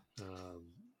 Um,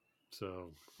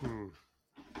 so, hmm.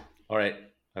 All right.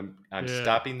 I'm Yeah.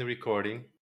 stopping the recording.